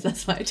isn't there, so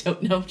that's why I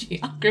don't know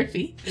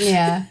geography.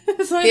 Yeah.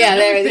 So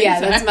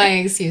that's my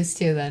excuse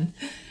too then.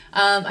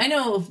 I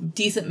know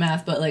decent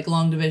math, but like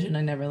long division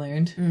I never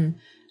learned.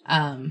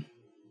 And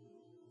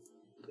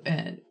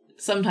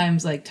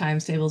sometimes like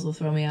times tables will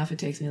throw me off. It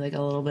takes me like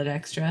a little bit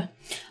extra.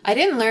 I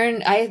didn't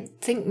learn, I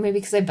think maybe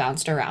because I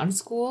bounced around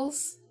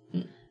schools,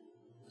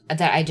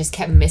 that I just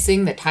kept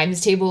missing the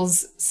times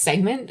tables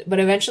segment. But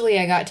eventually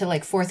I got to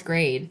like 4th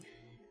grade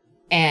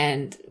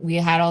and we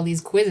had all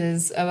these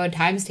quizzes about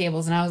times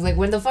tables. And I was like,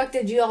 when the fuck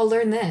did you all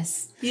learn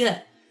this?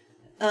 Yeah.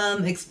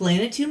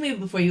 Explain it to me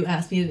before you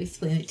ask me to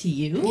explain it to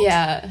you.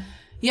 Yeah.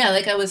 Yeah,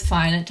 like I was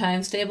fine at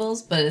times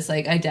tables, but it's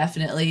like I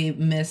definitely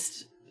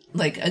missed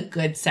like a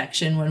good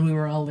section when we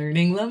were all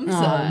learning them. So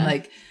I'm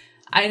like,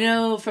 I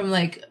know from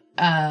like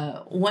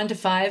 1 to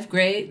 5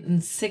 great,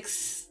 and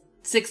 6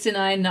 to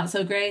 9 not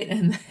so great,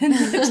 and then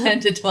 10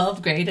 to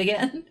 12 great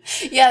again.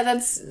 Yeah,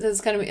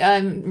 that's kind of,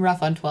 I'm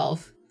rough on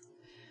 12.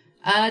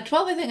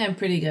 12 I think I'm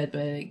pretty good,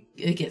 but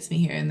it gets me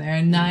here and there.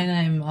 And 9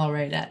 I'm all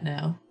right at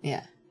now.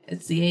 Yeah.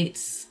 It's the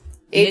 8s.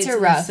 Eights are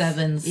rough.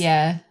 7s.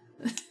 Yeah.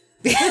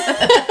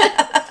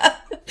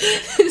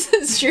 This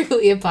is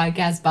truly a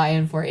podcast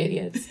buy-in for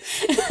idiots.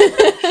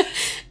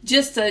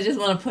 I just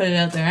want to put it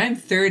out there. I'm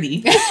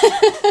 30.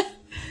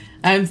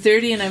 I'm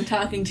 30 and I'm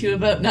talking to you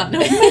about not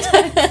knowing my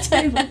times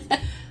tables.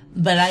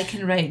 But I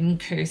can write in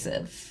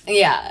cursive.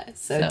 Yeah,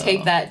 so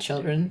take that,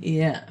 children.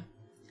 Yeah.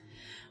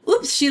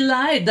 Oops, she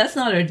lied. That's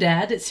not her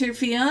dad. It's her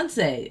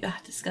fiance. Ah,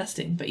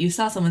 disgusting. But you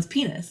saw someone's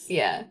penis.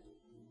 Yeah.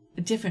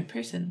 A different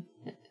person.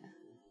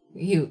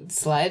 You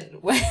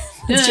slut?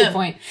 What's your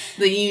point?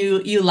 That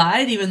you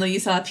lied even though you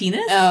saw a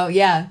penis? Oh,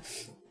 yeah.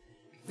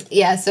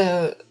 Yeah,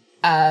 so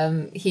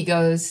he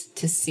goes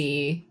to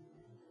see...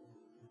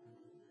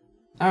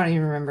 I don't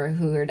even remember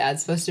who her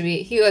dad's supposed to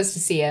be. He goes to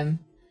see him.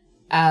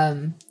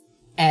 And...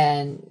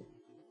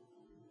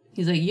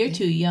 He's like, you're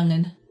too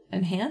young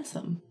and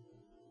handsome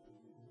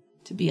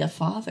to be a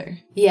father.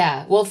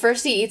 Yeah. Well,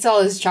 first he eats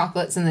all his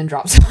chocolates and then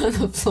drops them on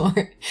the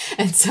floor.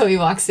 And so he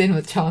walks in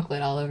with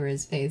chocolate all over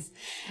his face.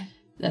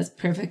 That's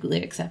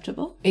perfectly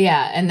acceptable.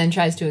 Yeah, and then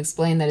tries to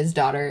explain that his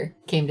daughter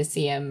came to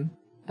see him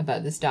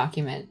about this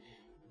document.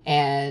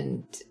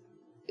 And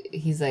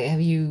he's like, how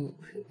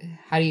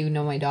do you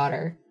know my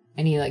daughter?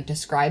 And he like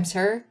describes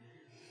her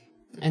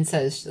and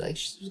says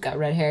she's got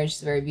red hair, she's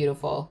very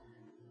beautiful.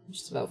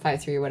 She's about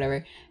 5'3" or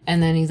whatever.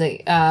 And then he's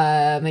like,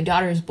 my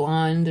daughter's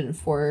blonde and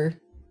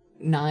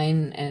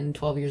 4'9" and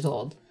 12 years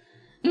old.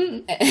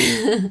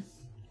 Gene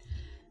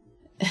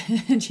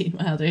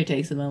Wilder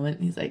takes a moment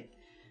and he's like,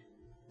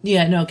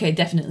 yeah, no, okay,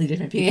 definitely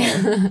different people.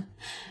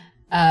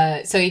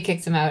 Yeah. So he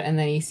kicks him out, and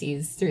then he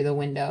sees through the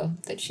window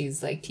that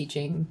she's like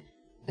tutoring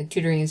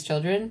his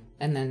children,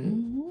 and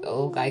then the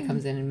old guy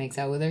comes in and makes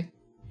out with her.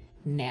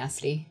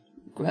 Nasty.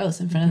 Gross,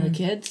 in front of the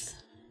kids?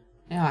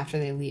 No, after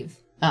they leave.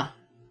 Ah,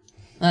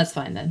 well, that's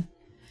fine then.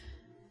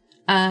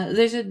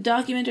 There's a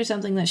document or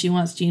something that she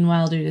wants Gene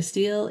Wilder to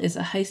steal. It's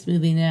a heist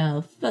movie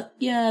now. Fuck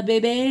yeah,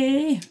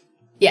 baby!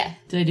 Yeah.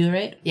 Did I do it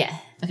right? Yeah.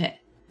 Okay.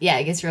 Yeah,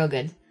 it gets real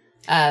good.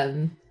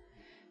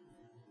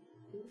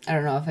 I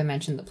don't know if I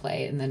mentioned the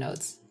play in the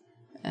notes.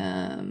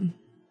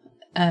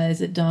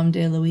 Is it Dom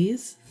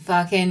DeLuise?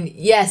 Fucking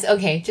yes.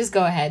 Okay, just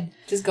go ahead.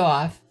 Just go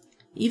off.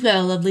 You've got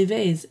a lovely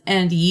vase,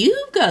 and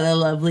you've got got a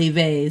lovely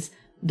vase.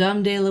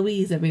 Dom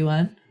DeLuise,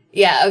 everyone.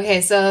 Yeah,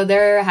 okay, so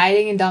they're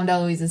hiding in Dom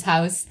DeLuise's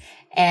house,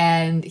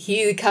 and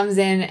he comes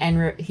in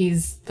and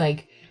he's,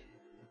 like,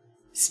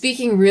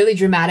 speaking really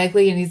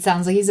dramatically, and it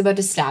sounds like he's about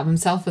to stab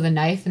himself with a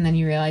knife, and then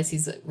you realize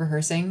he's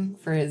rehearsing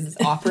for his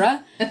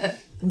opera.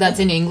 That's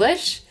in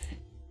English.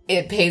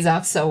 It pays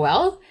off so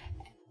well.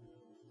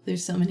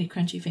 There's so many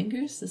crunchy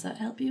fingers. Does that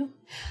help you?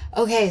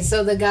 Okay,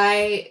 so the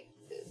guy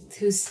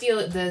who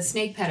the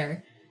snake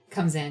petter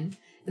comes in,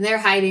 and they're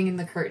hiding in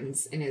the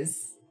curtains in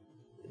his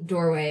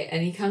doorway,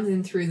 and he comes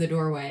in through the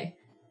doorway,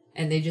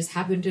 and they just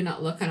happen to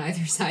not look on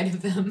either side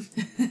of them.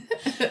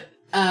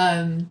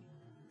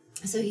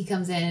 So he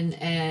comes in,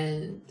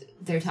 and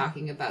they're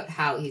talking about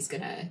how he's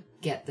gonna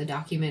get the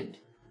document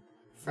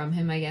from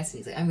him, I guess, and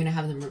he's like, I'm gonna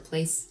have them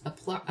replace a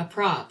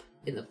prop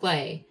in the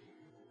play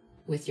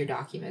with your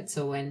document.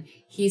 So when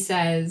he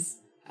says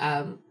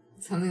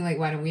something like,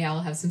 why don't we all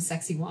have some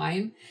sexy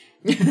wine?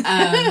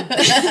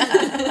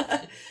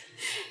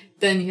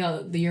 Then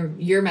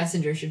your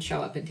messenger should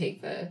show up and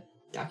take the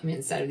document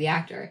instead of the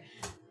actor.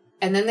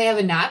 And then they have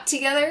a nap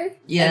together.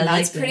 Yeah, and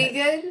that's like pretty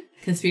good.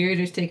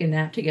 Conspirators take a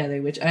nap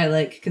together, which I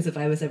like, because if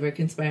I was ever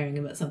conspiring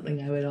about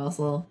something, I would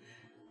also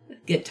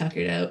get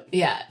tuckered out.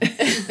 Yeah.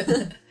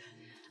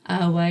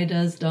 Why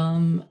does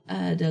Dom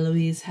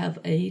DeLuise have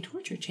a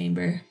torture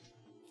chamber?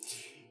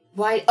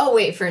 Why? Oh,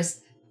 wait,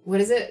 first.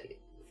 What is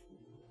it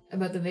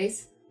about the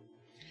vase?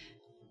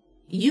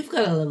 You've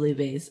got a lovely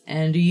vase,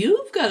 and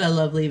you've got a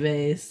lovely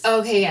vase.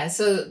 Okay, yeah.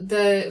 So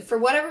for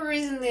whatever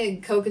reason,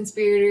 the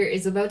co-conspirator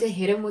is about to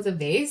hit him with a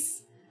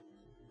vase.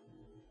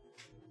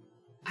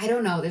 I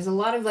don't know. There's a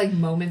lot of like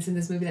moments in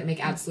this movie that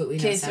make absolutely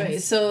no sense. Okay, sorry.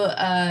 So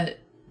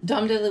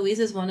Dom DeLuise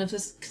is one of the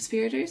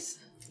conspirators?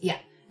 Yeah.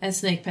 And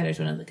Snake Petter's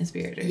one of the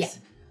conspirators? Yeah.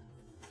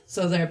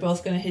 So they're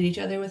both going to hit each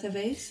other with a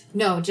vase?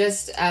 No,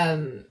 just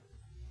the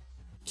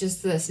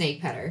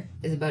snake petter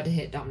is about to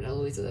hit Dom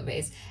DeLuise with a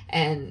vase,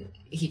 and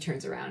he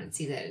turns around and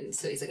sees it, and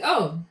so he's like,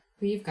 oh,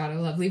 you've got a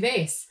lovely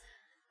vase.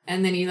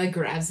 And then he like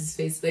grabs his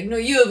face like, no,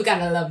 you've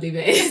got a lovely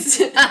vase.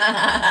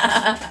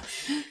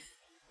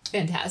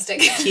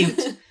 Fantastic.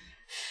 Cute.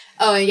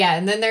 Oh, yeah,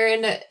 and then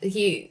they're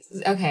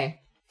okay.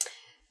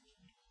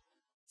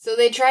 So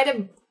they try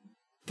to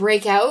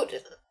break out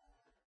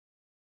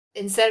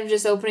instead of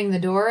just opening the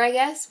door, I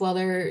guess, while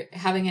they're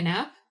having a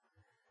nap.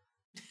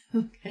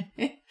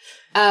 Okay.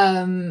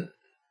 And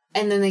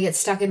then they get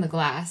stuck in the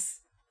glass.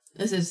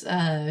 This is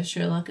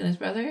Sherlock and his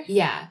brother?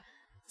 Yeah.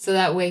 So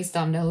that wakes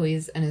Dom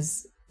DeLuise and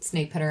his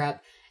snake petter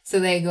up. So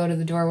they go to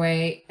the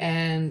doorway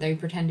and they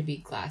pretend to be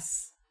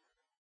glass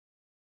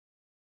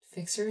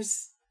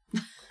fixers.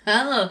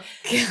 Oh,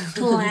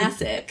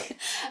 classic.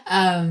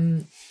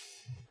 But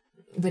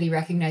he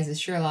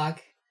recognizes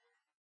Sherlock.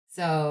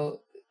 So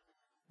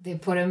they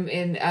put him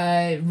in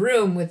a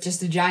room with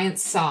just a giant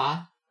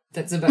saw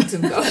that's about to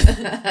go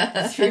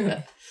through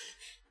it.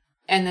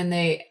 And then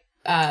they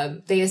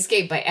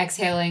escape by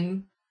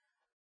exhaling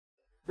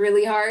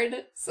really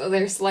hard, so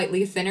they're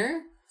slightly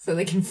thinner, so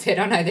they can fit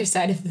on either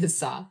side of the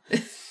saw.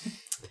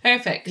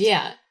 Perfect.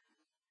 Yeah.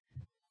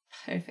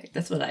 Perfect.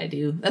 That's what I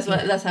do. That's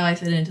how I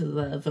fit into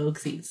the Vogue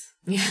seats.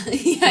 Yeah,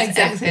 yeah,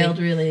 exactly. Exhaled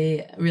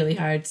really, really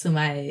hard, so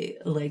my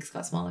legs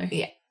got smaller.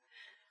 Yeah.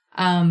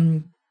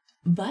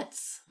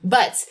 Butts.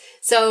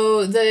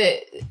 So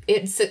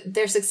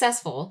they're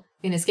successful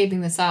in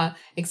escaping the saw,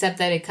 except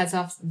that it cuts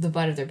off the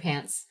butt of their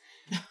pants.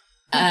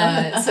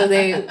 So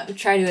they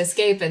try to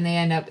escape, and they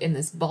end up in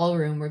this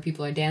ballroom where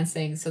people are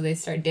dancing. So they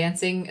start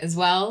dancing as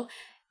well,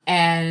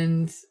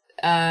 and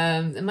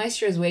the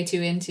maestro is way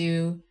too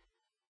into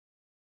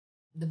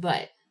the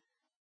butt.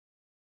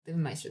 The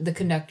maestro, the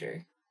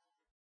conductor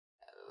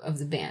of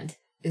the band,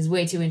 is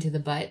way too into the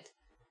butt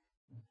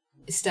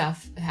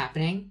stuff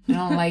happening. I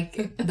don't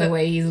like the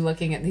way he's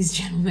looking at these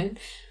gentlemen.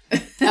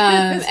 So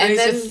and he's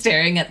then just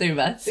staring at their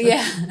butts.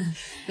 Yeah.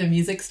 The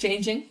music's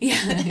changing. Yeah.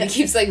 He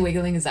keeps like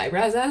wiggling his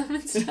eyebrows at them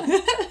and stuff.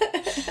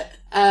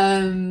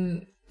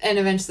 And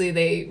eventually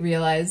they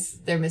realize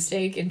their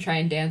mistake and try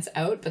and dance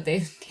out, but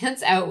they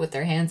dance out with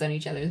their hands on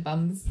each other's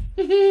bums.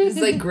 It's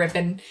like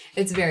gripping.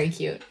 It's very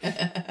cute.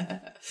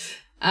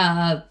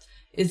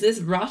 Is this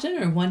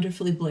rotten or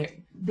wonderfully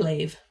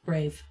brave?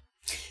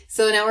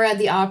 So now we're at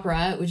the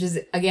opera, which is,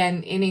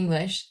 again, in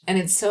English, and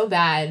it's so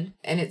bad,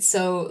 and it's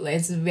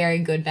very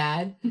good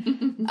bad.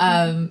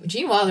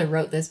 Gene Wilder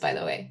wrote this, by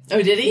the way.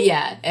 Oh, did he?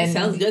 Yeah. And it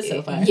sounds good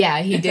so far.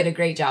 Yeah, he did a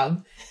great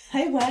job.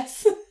 Hi,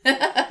 Wes.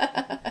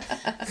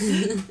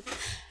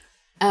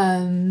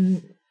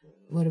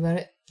 What about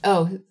it?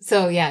 Oh,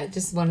 so yeah,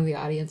 just one of the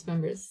audience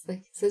members. Like,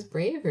 it says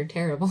brave or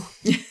terrible?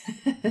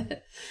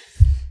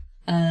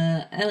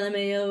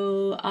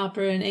 LMAO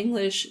opera in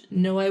English.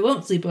 No, I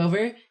won't sleep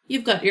over.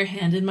 You've got your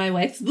hand in my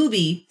wife's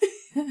boobie.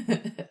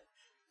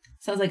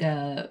 Sounds like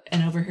an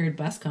overheard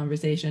bus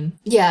conversation.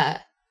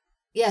 Yeah.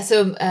 Yeah,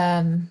 so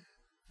I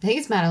think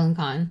it's Madeline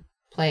Kahn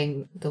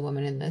playing the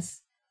woman in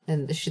this.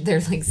 And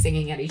they're like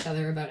singing at each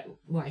other about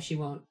why she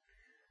won't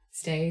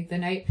stay the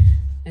night.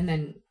 And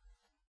then...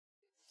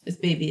 This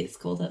baby, it's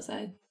cold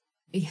outside.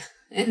 Yeah.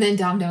 And then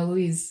Dom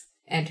DeLuise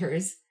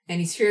enters. And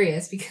he's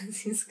furious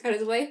because he's got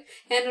his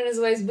hand on his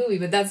wife's boobie.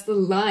 But that's the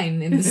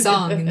line in the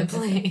song in the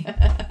play.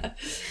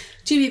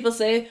 Two people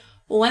say,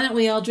 well, why don't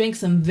we all drink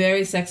some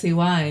very sexy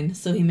wine?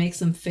 So he makes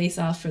them face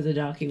off for the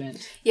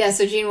document. Yeah,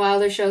 so Gene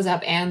Wilder shows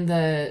up and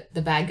the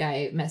bad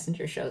guy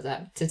messenger shows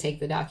up to take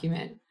the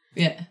document.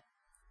 Yeah.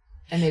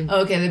 And they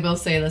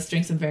both say, let's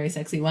drink some very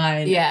sexy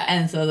wine. Yeah.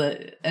 And so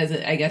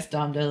I guess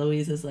Dom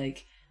DeLuise is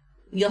like,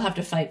 you'll have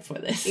to fight for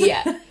this.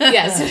 Yeah.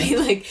 Yeah, so he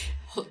like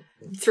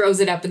throws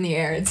it up in the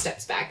air and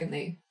steps back and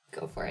they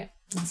go for it.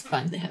 It's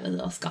fun. They have a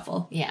little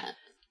scuffle. Yeah.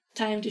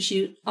 Time to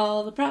shoot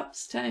all the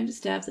props. Time to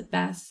stab the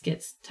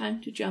baskets.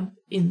 Time to jump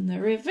in the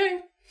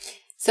river.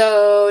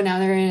 So now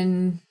they're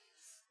in,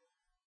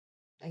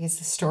 I guess,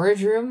 the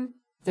storage room.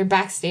 They're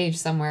backstage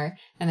somewhere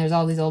and there's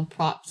all these old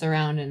props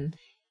around and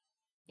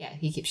yeah,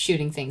 he keeps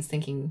shooting things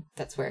thinking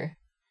that's where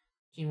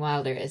Gene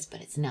Wilder is, but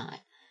it's not.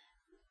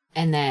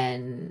 And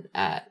then,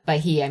 by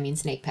he, I mean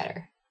Snake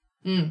Petter.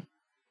 Mm.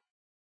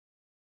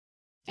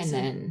 And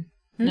then...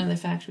 Another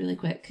fact really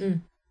quick.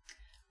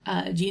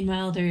 Gene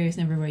Wilder is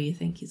never where you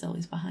think. He's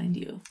always behind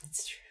you.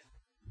 It's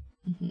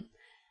true. Mm-hmm.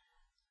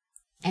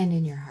 And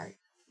in your heart.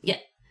 Yeah.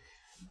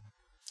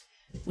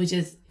 Which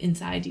is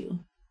inside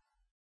you.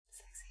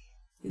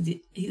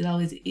 Sexy. He's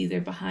always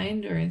either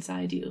behind or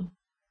inside you.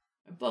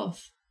 Or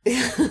both.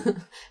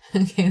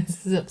 Okay,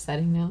 this is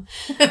upsetting now.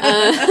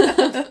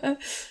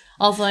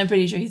 Also, I'm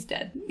pretty sure he's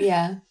dead.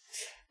 Yeah.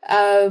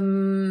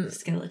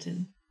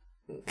 Skeleton.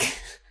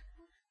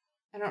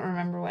 I don't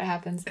remember what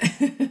happens.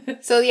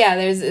 So yeah,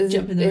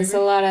 there's a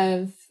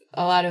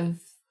lot of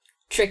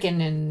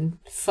tricking and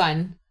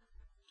fun,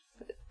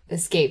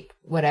 escape,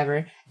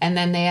 whatever, and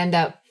then they end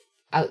up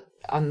out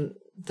on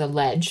the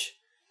ledge,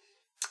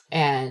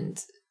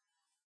 and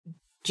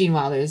Gene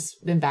Wilder's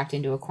been backed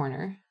into a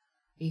corner.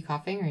 Are you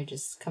coughing or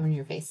just covering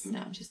your face? No,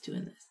 I'm just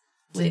doing this.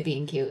 Wait.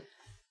 Being cute.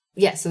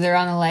 Yeah, so they're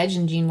on the ledge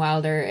and Gene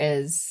Wilder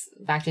is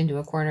backed into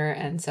a corner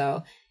and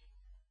so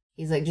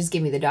he's like, just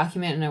give me the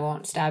document and I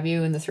won't stab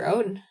you in the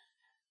throat.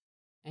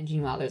 And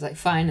Gene Wilder's like,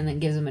 fine, and then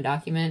gives him a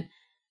document.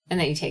 And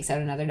then he takes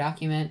out another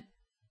document.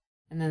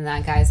 And then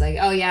that guy's like,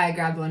 oh yeah, I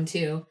grabbed one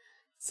too.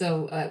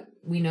 So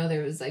we know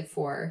there was like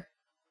 4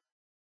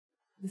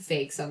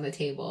 fakes on the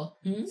table.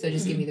 Mm-hmm. So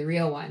just give me the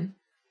real one.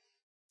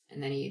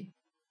 And then he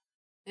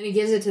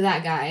gives it to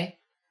that guy,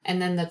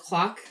 and then the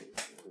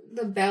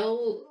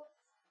bell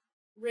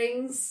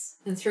rings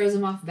and throws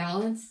him off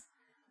balance.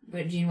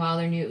 But Gene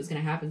Wilder knew it was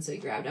going to happen, so he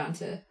grabbed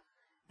onto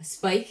a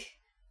spike.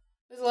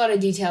 There's a lot of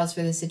details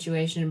for this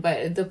situation,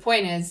 but the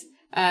point is,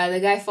 the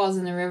guy falls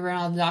in the river, and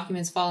all the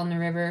documents fall in the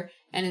river,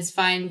 and it's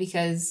fine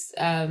because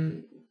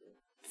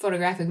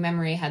photographic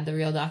memory had the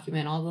real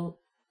document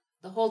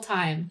the whole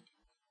time.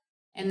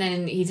 And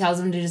then he tells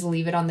him to just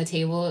leave it on the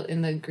table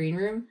in the green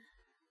room.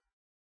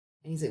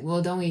 And he's like,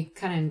 well, don't we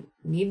kind of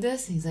need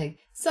this? And he's like,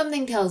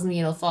 something tells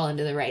me it'll fall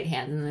into the right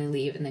hand. And then they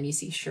leave. And then you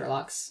see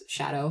Sherlock's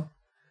shadow.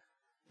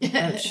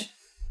 Ouch.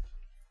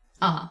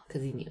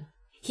 Because he knew.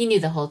 He knew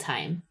the whole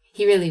time.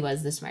 He really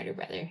was the smarter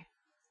brother.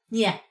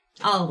 Yeah,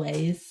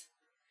 always.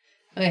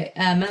 Okay,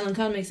 Madeline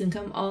Kahn makes him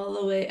come all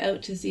the way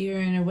out to see her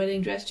in her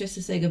wedding dress just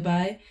to say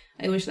goodbye.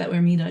 I wish that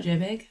were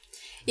me.jpg.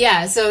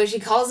 Yeah, so she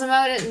calls him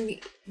out and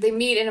they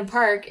meet in a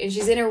park. And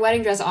she's in her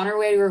wedding dress on her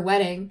way to her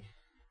wedding.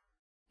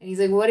 And he's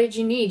like, what did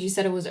you need? You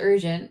said it was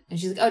urgent. And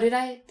she's like, oh, did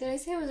I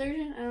say it was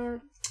urgent?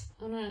 I'm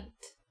not.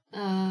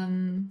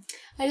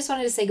 I just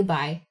wanted to say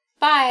goodbye.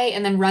 Bye.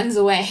 And then runs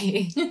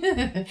away.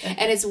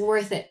 And it's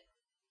worth it.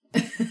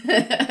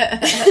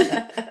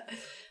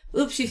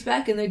 Oops, she's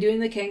back and they're doing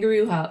the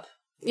kangaroo hop.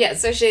 Yeah,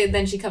 so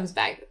then she comes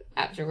back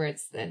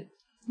afterwards. Then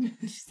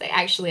she's like,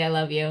 actually, I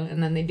love you.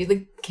 And then they do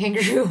the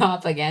kangaroo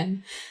hop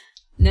again.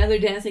 Now they're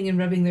dancing and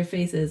rubbing their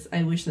faces.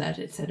 I wish that,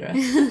 etc.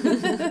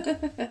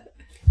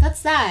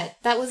 That's that.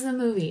 That was the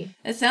movie.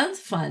 It sounds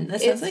fun.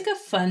 That sounds like a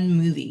fun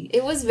movie.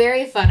 It was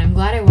very fun. I'm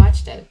glad I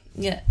watched it.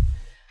 Yeah.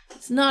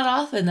 It's not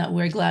often that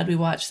we're glad we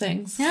watch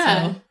things.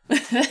 Yeah.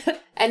 So.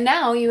 And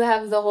now you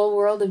have the whole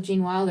world of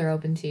Gene Wilder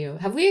open to you.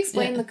 Have we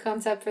explained the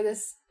concept for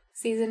this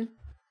season?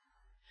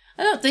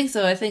 I don't think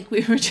so. I think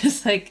we were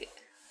just like,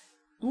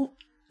 well,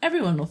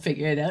 everyone will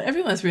figure it out.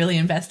 Everyone's really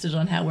invested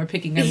on how we're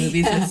picking our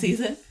movies this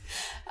season.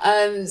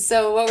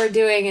 So what we're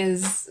doing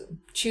is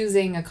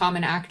choosing a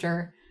common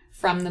actor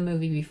from the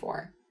movie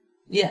before.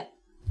 Yeah.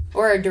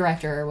 Or a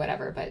director or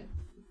whatever, but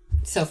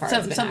so far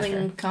it's been something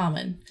actor.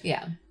 common.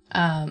 Yeah.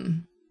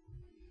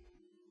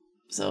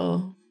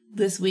 So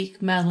this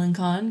week, Madeline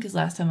Kahn, because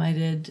last time I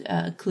did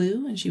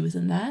Clue, and she was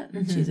in that,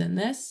 and she's in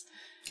this.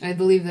 I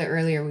believe the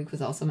earlier week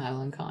was also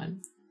Madeline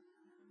Kahn.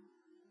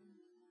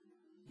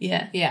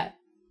 Yeah. Yeah.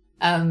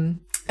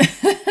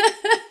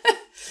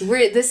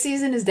 This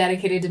season is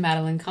dedicated to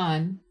Madeline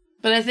Kahn.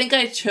 But I think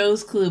I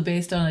chose Clue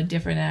based on a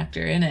different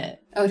actor in it.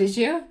 Oh, did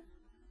you?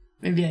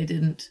 Maybe I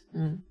didn't.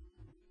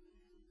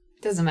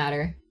 Doesn't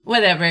matter.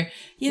 Whatever.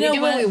 We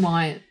do what we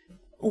want.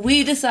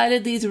 We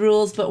decided these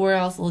rules, but we're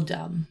also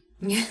dumb.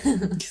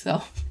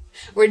 So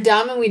we're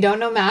dumb and we don't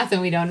know math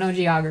and we don't know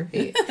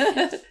geography.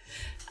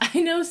 I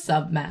know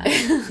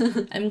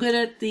sub-math. I'm good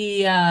at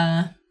the,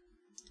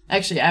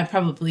 actually, I'm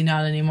probably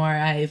not anymore.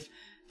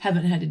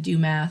 Haven't had to do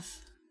math.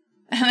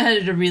 I haven't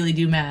had to really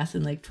do math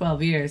in like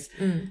 12 years.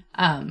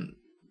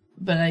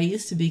 But I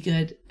used to be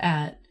good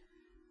at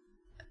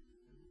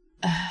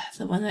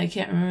the one that I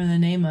can't remember the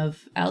name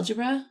of,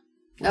 algebra.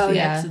 With the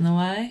X and the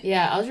Y.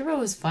 Yeah, algebra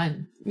was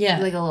fun. Yeah.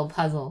 Like a little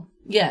puzzle.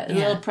 Yeah, a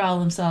little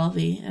problem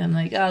solving. And I'm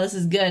like, oh, this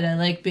is good. I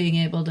like being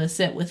able to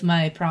sit with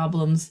my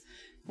problems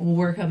and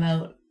work them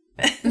out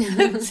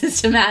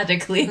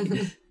systematically.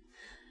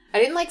 I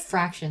didn't like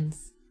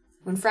fractions.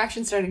 When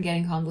fractions started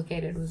getting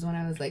complicated was when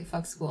I was like,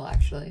 fuck school,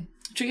 actually.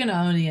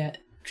 Trigonometry.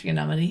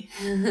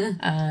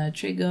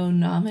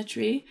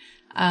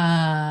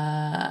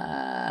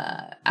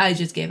 I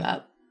just gave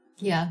up.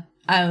 Yeah.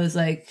 I was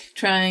like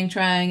trying.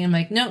 I'm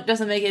like, nope,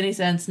 doesn't make any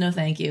sense. No,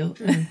 thank you.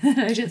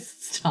 I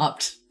just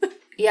stopped.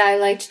 Yeah, I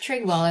liked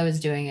trig while I was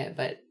doing it,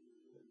 but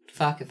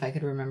fuck if I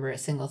could remember a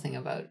single thing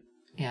about,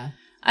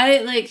 I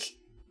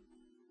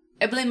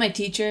blame my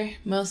teacher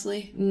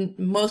mostly.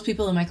 Most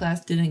people in my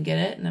class didn't get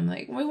it, and I'm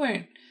like,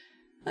 we're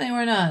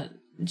not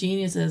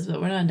geniuses,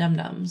 but we're not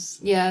dum-dums.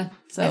 Yeah.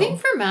 So I think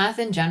for math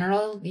in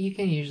general, you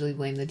can usually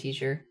blame the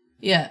teacher.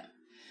 Yeah.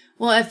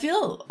 Well, I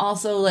feel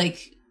also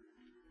like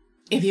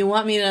if you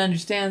want me to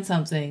understand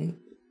something,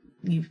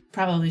 you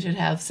probably should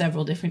have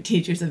several different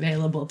teachers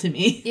available to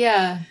me.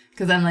 Yeah.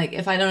 Because I'm like,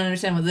 if I don't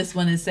understand what this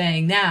one is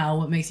saying now,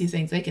 what makes you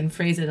think they can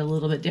phrase it a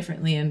little bit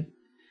differently and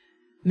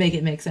make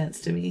it make sense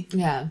to me?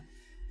 Yeah.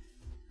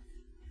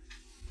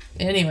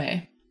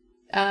 Anyway,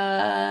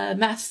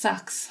 math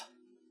sucks.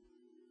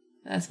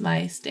 That's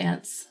my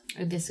stance.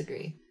 I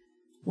disagree.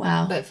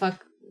 Wow. But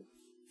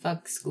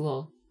fuck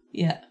school.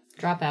 Yeah.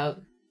 Drop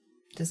out.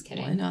 Just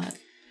kidding. Why not?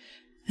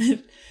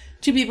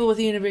 2 people with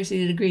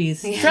university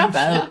degrees. Yeah, Drop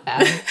out.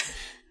 Drop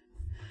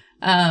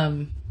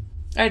out.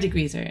 Our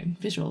degrees are in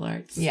visual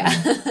arts. Yeah.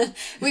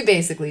 We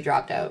basically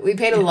dropped out. We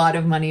paid a lot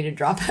of money to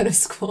drop out of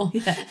school.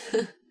 Yeah.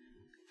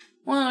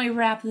 Why don't we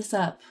wrap this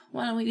up?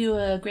 Why don't we do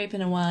a grape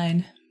and a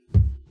wine?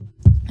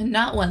 And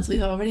not once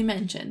we've already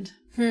mentioned.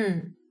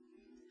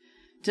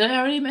 Did I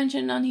already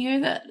mention on here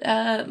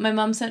that my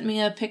mom sent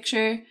me a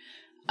picture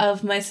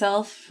of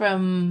myself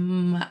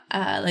from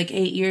like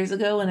 8 years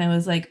ago when I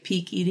was like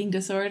peak eating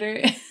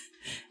disorder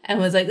and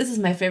was like, this is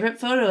my favorite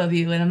photo of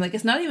you. And I'm like,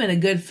 it's not even a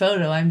good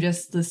photo. I'm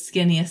just the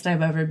skinniest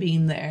I've ever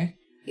been there.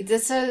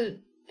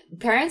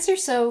 Parents are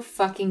so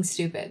fucking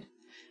stupid.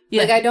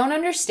 Yeah. Like, I don't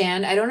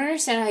understand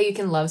how you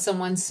can love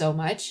someone so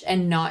much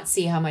and not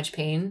see how much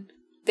pain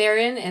they're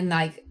in. And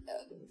like,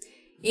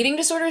 eating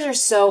disorders are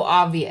so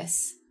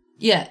obvious.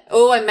 Yeah.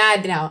 Oh, I'm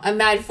mad now. I'm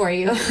mad for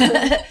you.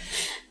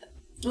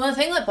 Well, the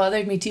thing that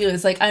bothered me too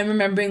is like I'm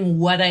remembering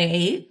what I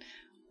ate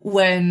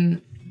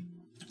when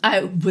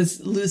I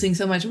was losing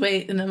so much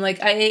weight. And I'm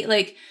like, I ate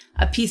like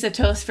a piece of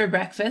toast for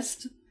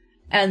breakfast.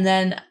 And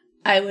then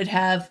I would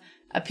have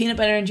a peanut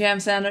butter and jam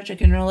sandwich, a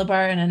granola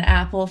bar, and an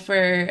apple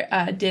for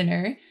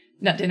dinner.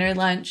 Not dinner,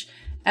 lunch.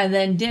 And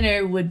then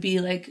dinner would be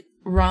like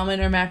ramen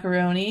or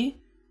macaroni.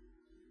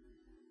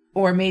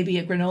 Or maybe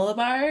a granola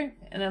bar.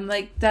 And I'm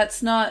like,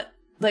 that's not...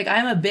 Like,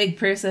 I'm a big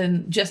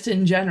person just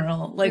in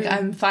general. Like,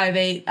 I'm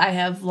 5'8", I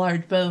have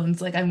large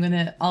bones. Like, I'm going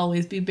to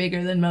always be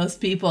bigger than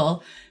most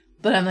people.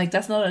 But I'm like,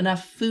 that's not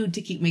enough food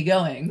to keep me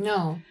going.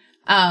 No.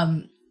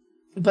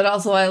 But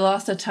also, I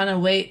lost a ton of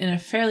weight in a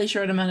fairly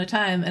short amount of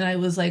time. And I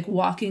was, like,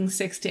 walking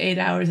 6 to 8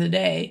 hours a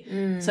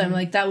day. So I'm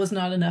like, that was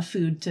not enough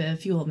food to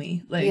fuel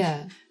me. Like,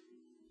 yeah.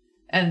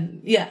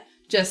 And, yeah,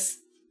 just...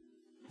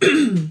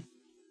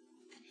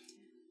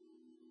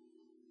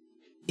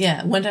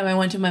 Yeah, one time I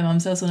went to my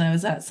mom's house when I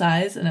was that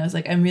size, and I was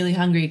like, I'm really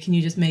hungry. Can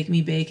you just make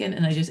me bacon?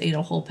 And I just ate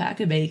a whole pack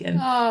of bacon.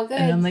 Oh,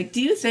 good. And I'm like,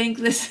 do you think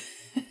this...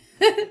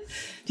 do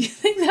you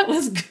think that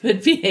was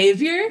good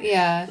behavior?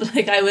 Yeah.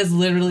 Like, I was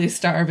literally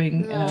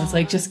starving, and I was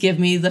like, just give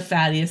me the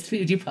fattiest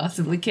food you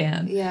possibly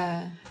can.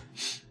 Yeah.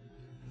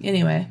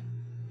 Anyway.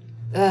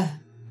 Ugh.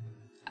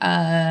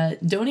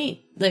 Don't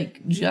eat,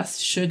 like,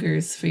 just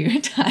sugars for your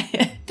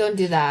diet. Don't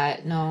do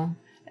that. No.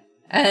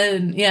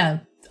 And, yeah.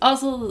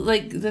 Also,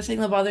 like, the thing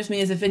that bothers me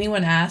is if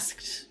anyone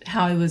asked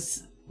how I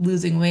was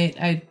losing weight,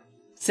 I'd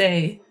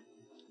say,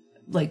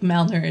 like,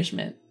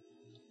 malnourishment.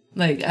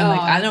 Like, I'm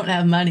like, I don't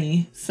have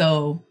money,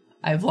 so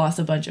I've lost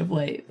a bunch of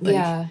weight. Like,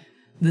 yeah.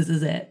 This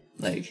is it.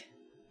 Like.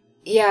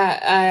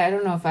 Yeah, I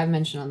don't know if I've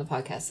mentioned on the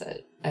podcast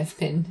that I've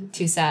been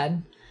too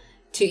sad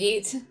to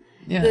eat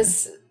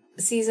this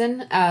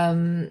season.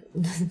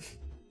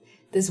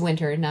 This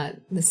winter, not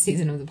this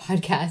season of the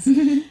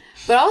podcast,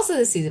 but also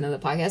this season of the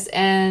podcast.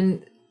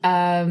 And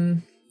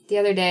the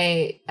other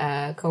day,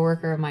 a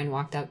coworker of mine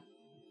walked up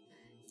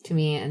to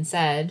me and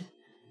said,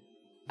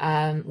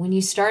 when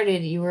you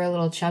started, you were a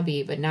little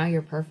chubby, but now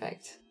you're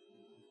perfect.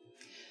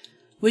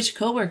 Which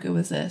coworker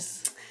was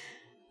this?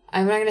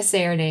 I'm not going to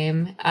say her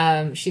name.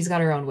 She's got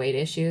her own weight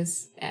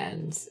issues,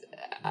 and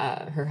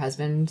her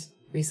husband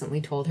recently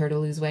told her to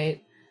lose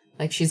weight.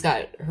 Like, she's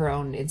got her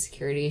own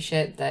insecurity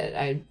shit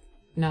that I'm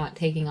not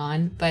taking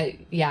on.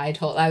 But yeah,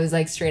 I was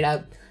like straight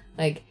up,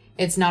 like,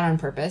 it's not on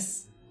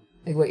purpose.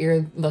 Like, what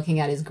you're looking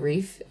at is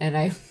grief, and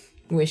I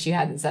wish you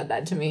hadn't said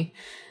that to me.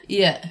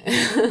 Yeah.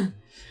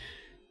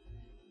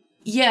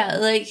 Yeah,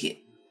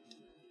 like,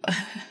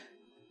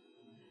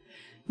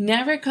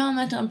 never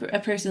comment on a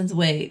person's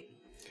weight.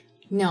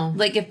 No.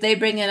 Like, if they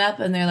bring it up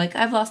and they're like,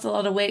 I've lost a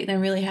lot of weight and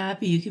I'm really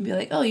happy, you can be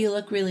like, oh, you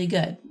look really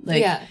good.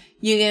 Like, yeah.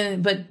 You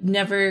can, but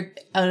never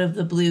out of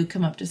the blue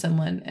come up to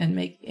someone and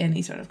make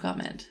any sort of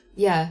comment.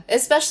 Yeah.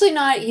 Especially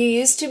not, you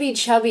used to be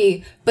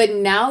chubby, but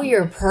now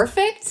you're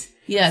perfect?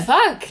 Yeah.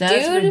 Fuck,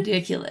 that's dude.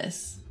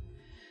 ridiculous.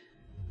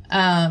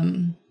 Yeah.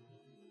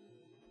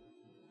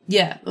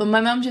 Well,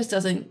 my mom just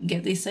doesn't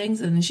get these things,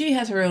 and she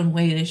has her own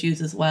weight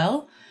issues as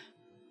well.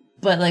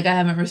 But, like, I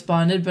haven't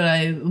responded, but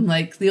I'm,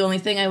 like, the only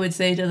thing I would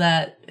say to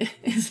that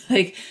is,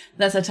 like,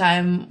 that's a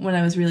time when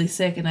I was really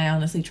sick, and I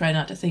honestly try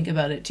not to think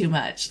about it too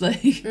much.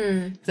 Like,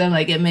 because I'm,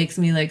 like, it makes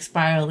me, like,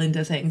 spiral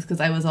into things,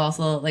 because I was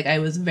also, like, I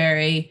was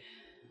very,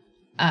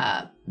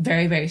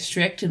 very, very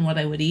strict in what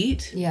I would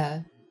eat.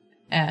 Yeah.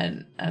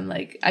 And I'm,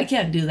 like, I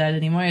can't do that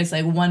anymore. It's,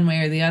 like, one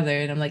way or the other,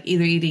 and I'm, like,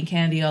 either eating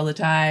candy all the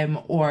time,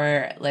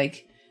 or,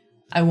 like,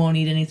 I won't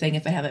eat anything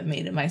if I haven't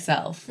made it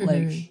myself.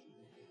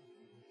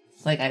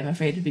 Like, I'm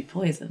afraid to be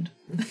poisoned.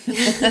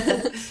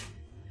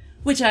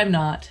 Which I'm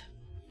not.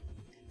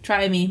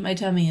 Try me. My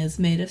tummy is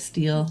made of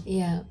steel.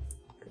 Yeah.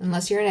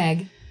 Unless you're an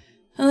egg.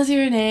 Unless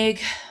you're an egg.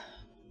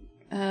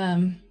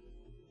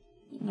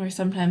 Or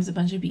sometimes a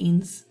bunch of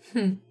beans.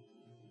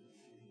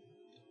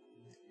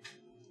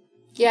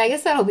 Yeah, I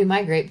guess that'll be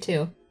my grape,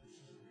 too.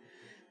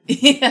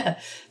 Yeah.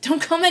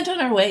 Don't comment on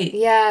our weight.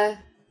 Yeah.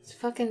 Just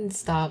fucking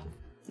stop.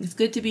 It's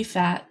good to be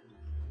fat.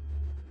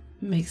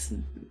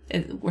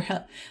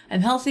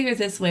 I'm healthier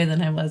this way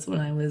than I was when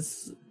I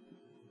was,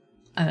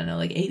 I don't know,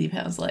 like 80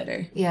 pounds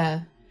lighter.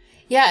 Yeah.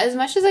 Yeah, as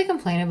much as I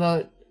complain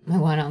about my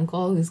one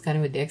uncle, who's kind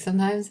of a dick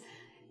sometimes,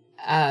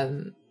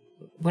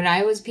 when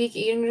I was peak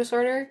eating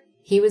disorder,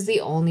 he was the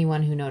only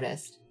one who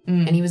noticed.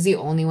 And he was the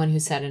only one who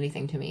said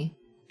anything to me.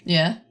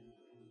 Yeah.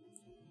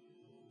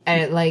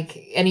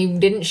 And he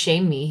didn't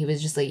shame me. He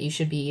was just like, you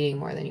should be eating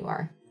more than you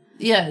are.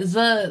 Yeah,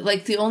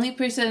 the only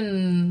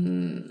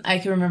person I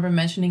can remember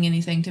mentioning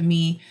anything to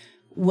me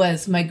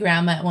was my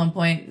grandma at one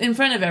point, in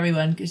front of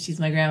everyone, because she's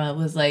my grandma,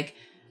 was like,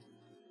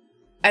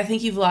 I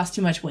think you've lost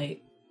too much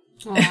weight.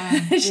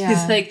 She's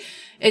like,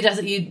 it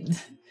doesn't,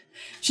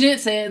 she didn't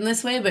say it in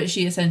this way, but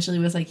she essentially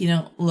was like, you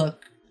don't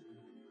look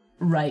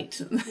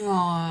right.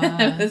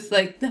 I was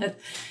like that.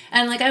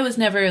 And like, I was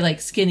never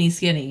like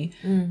skinny.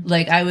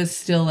 Like, I was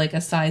still like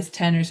a size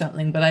 10 or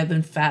something, but I've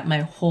been fat my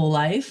whole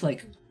life,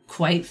 like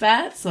quite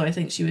fat. So I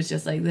think she was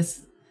just like,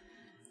 this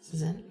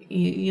isn't,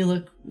 you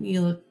look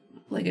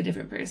like a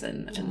different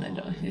person. And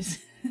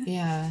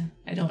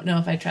I don't know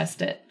if I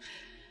trust it.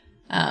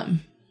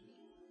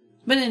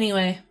 But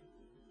anyway,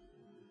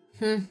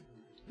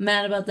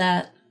 mad about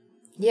that.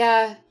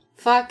 Yeah,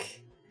 fuck.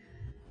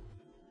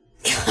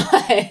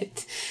 God.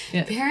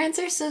 Yeah. Parents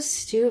are so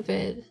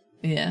stupid.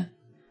 Yeah.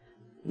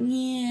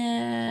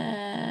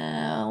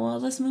 Well,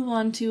 let's move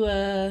on to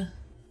a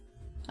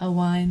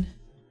wine.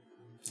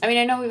 I mean,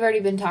 I know we've already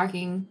been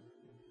talking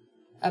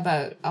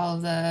about all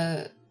of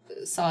the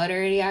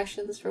solidarity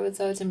actions for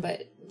Wet'suwet'en,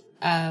 but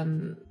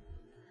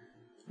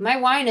my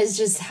wine is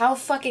just how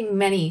fucking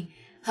many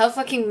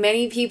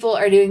people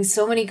are doing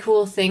so many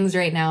cool things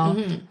right now,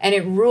 and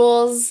it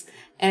rules,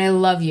 and I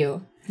love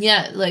you.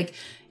 Yeah, like,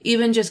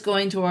 even just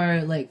going to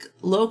our, like,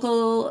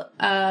 local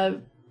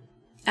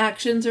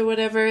actions or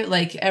whatever,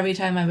 like, every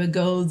time I would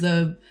go,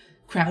 the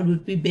crowd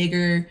would be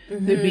bigger,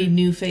 there'd be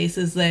new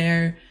faces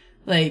there,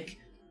 like,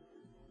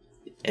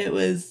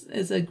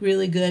 it's a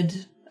really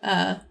good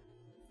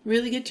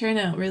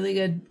turnout, really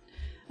good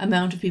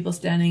amount of people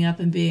standing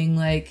up and being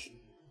like,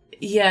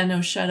 yeah,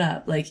 no, shut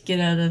up, like, get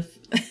out of...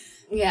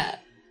 Yeah.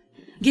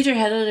 Get your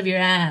head out of your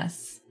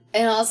ass.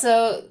 And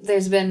also,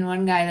 there's been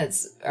one guy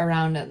that's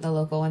around at the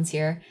local ones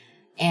here,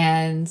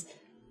 and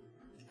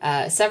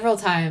several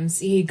times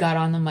he got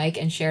on the mic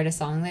and shared a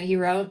song that he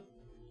wrote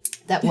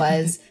that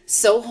was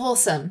so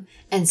wholesome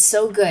and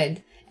so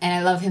good, and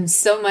I love him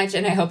so much,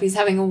 and I hope he's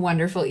having a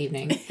wonderful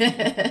evening.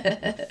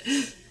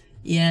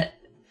 Yeah.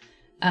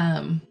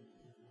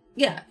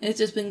 Yeah, it's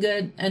just been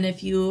good, and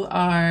if you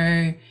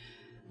are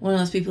one of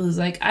those people who's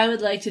like, I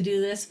would like to do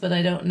this, but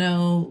I don't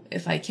know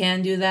if I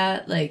can do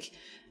that. Like,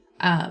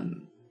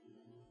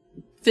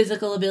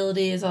 physical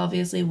ability is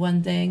obviously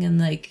one thing, and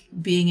like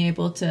being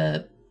able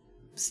to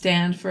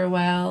stand for a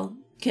while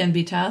can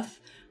be tough.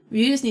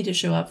 You just need to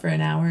show up for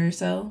an hour or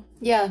so.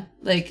 Yeah.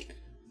 Like,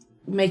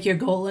 make your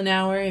goal an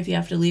hour. If you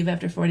have to leave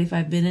after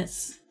 45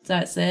 minutes,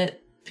 that's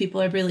it.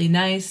 People are really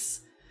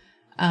nice.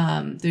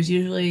 There's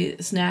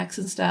usually snacks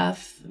and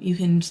stuff. You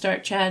can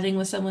start chatting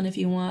with someone if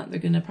you want. They're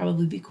going to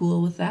probably be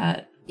cool with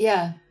that.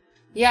 Yeah.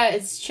 Yeah,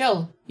 it's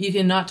chill. You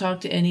can not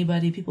talk to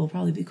anybody. People will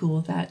probably be cool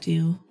with that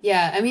too.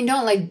 Yeah, I mean,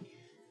 don't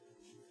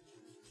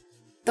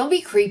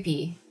be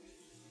creepy.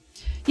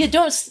 Yeah,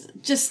 don't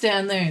just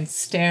stand there and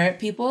stare at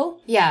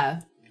people.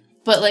 Yeah.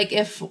 But like,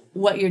 if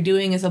what you're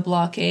doing is a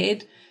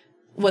blockade,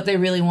 what they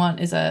really want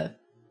is a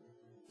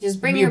Just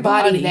bring your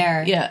body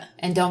there. Yeah.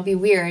 And don't be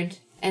weird.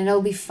 And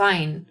it'll be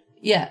fine.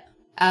 Yeah.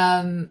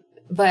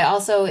 But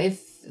also,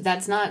 if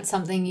that's not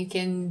something you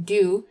can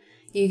do,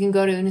 you can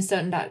go to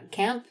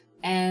Unistoten.camp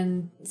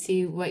and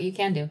see what you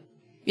can do.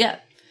 Yeah.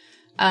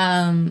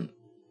 Yeah,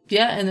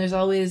 and there's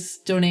always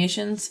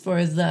donations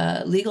for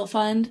the legal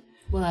fund.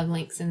 We'll have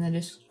links in the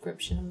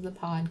description of the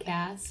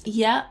podcast.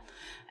 Yeah.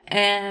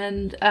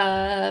 And,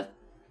 I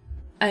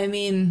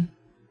mean,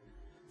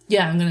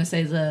 yeah, I'm going to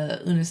say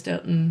the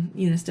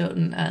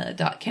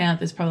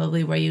Unistoten.camp is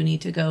probably where you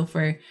need to go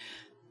for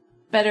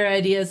better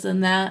ideas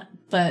than that.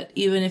 But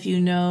even if you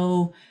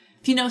know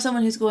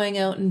someone who's going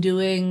out and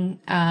doing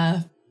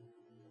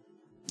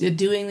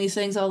these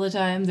things all the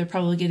time, they're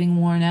probably getting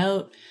worn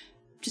out.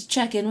 Just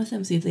check in with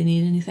them, see if they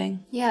need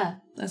anything. Yeah.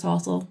 That's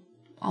also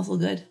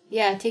good.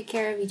 Yeah, take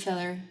care of each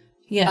other.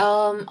 Yeah.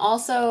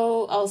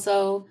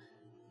 Also,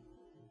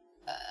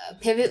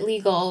 Pivot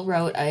Legal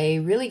wrote a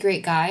really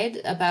great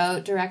guide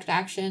about direct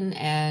action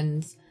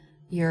and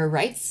your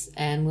rights,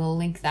 and we'll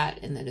link that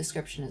in the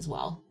description as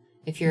well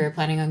if you're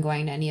planning on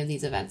going to any of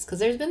these events, because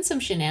there's been some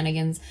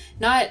shenanigans.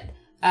 Not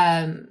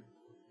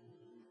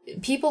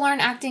people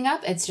aren't acting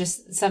up, it's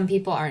just some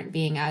people aren't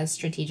being as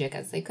strategic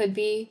as they could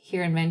be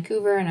here in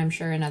Vancouver, and I'm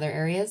sure in other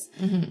areas.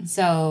 Mm-hmm.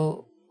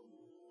 So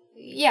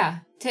yeah,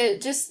 to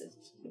just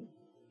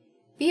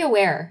be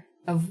aware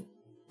of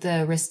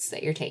the risks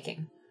that you're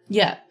taking.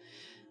 Yeah.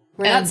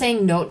 We're not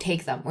saying don't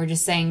take them. We're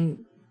just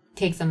saying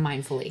take them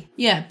mindfully.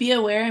 Yeah, be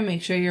aware and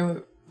make sure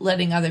you're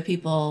letting other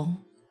people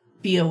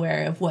be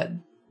aware of what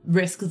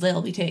risks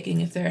they'll be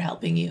taking if they're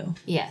helping you.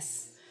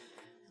 Yes.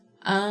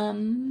 I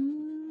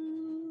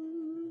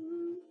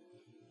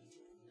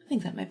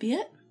think that might be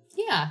it.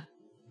 Yeah.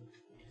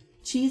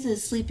 Cheese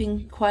is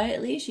sleeping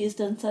quietly. She's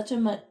done such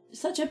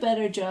a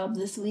better job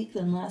this week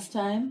than last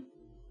time.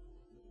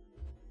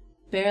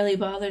 Barely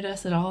bothered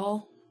us at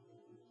all.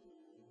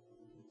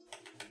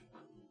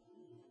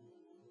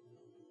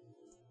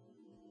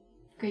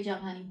 Great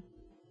job, honey.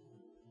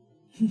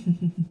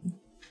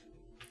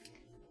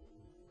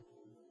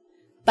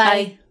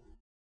 Bye.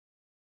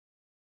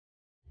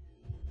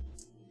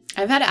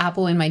 I've had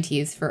apple in my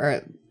teeth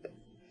for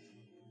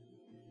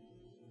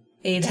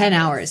 10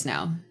 hours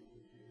now.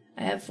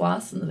 I have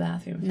floss in the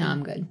bathroom. No,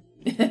 I'm good.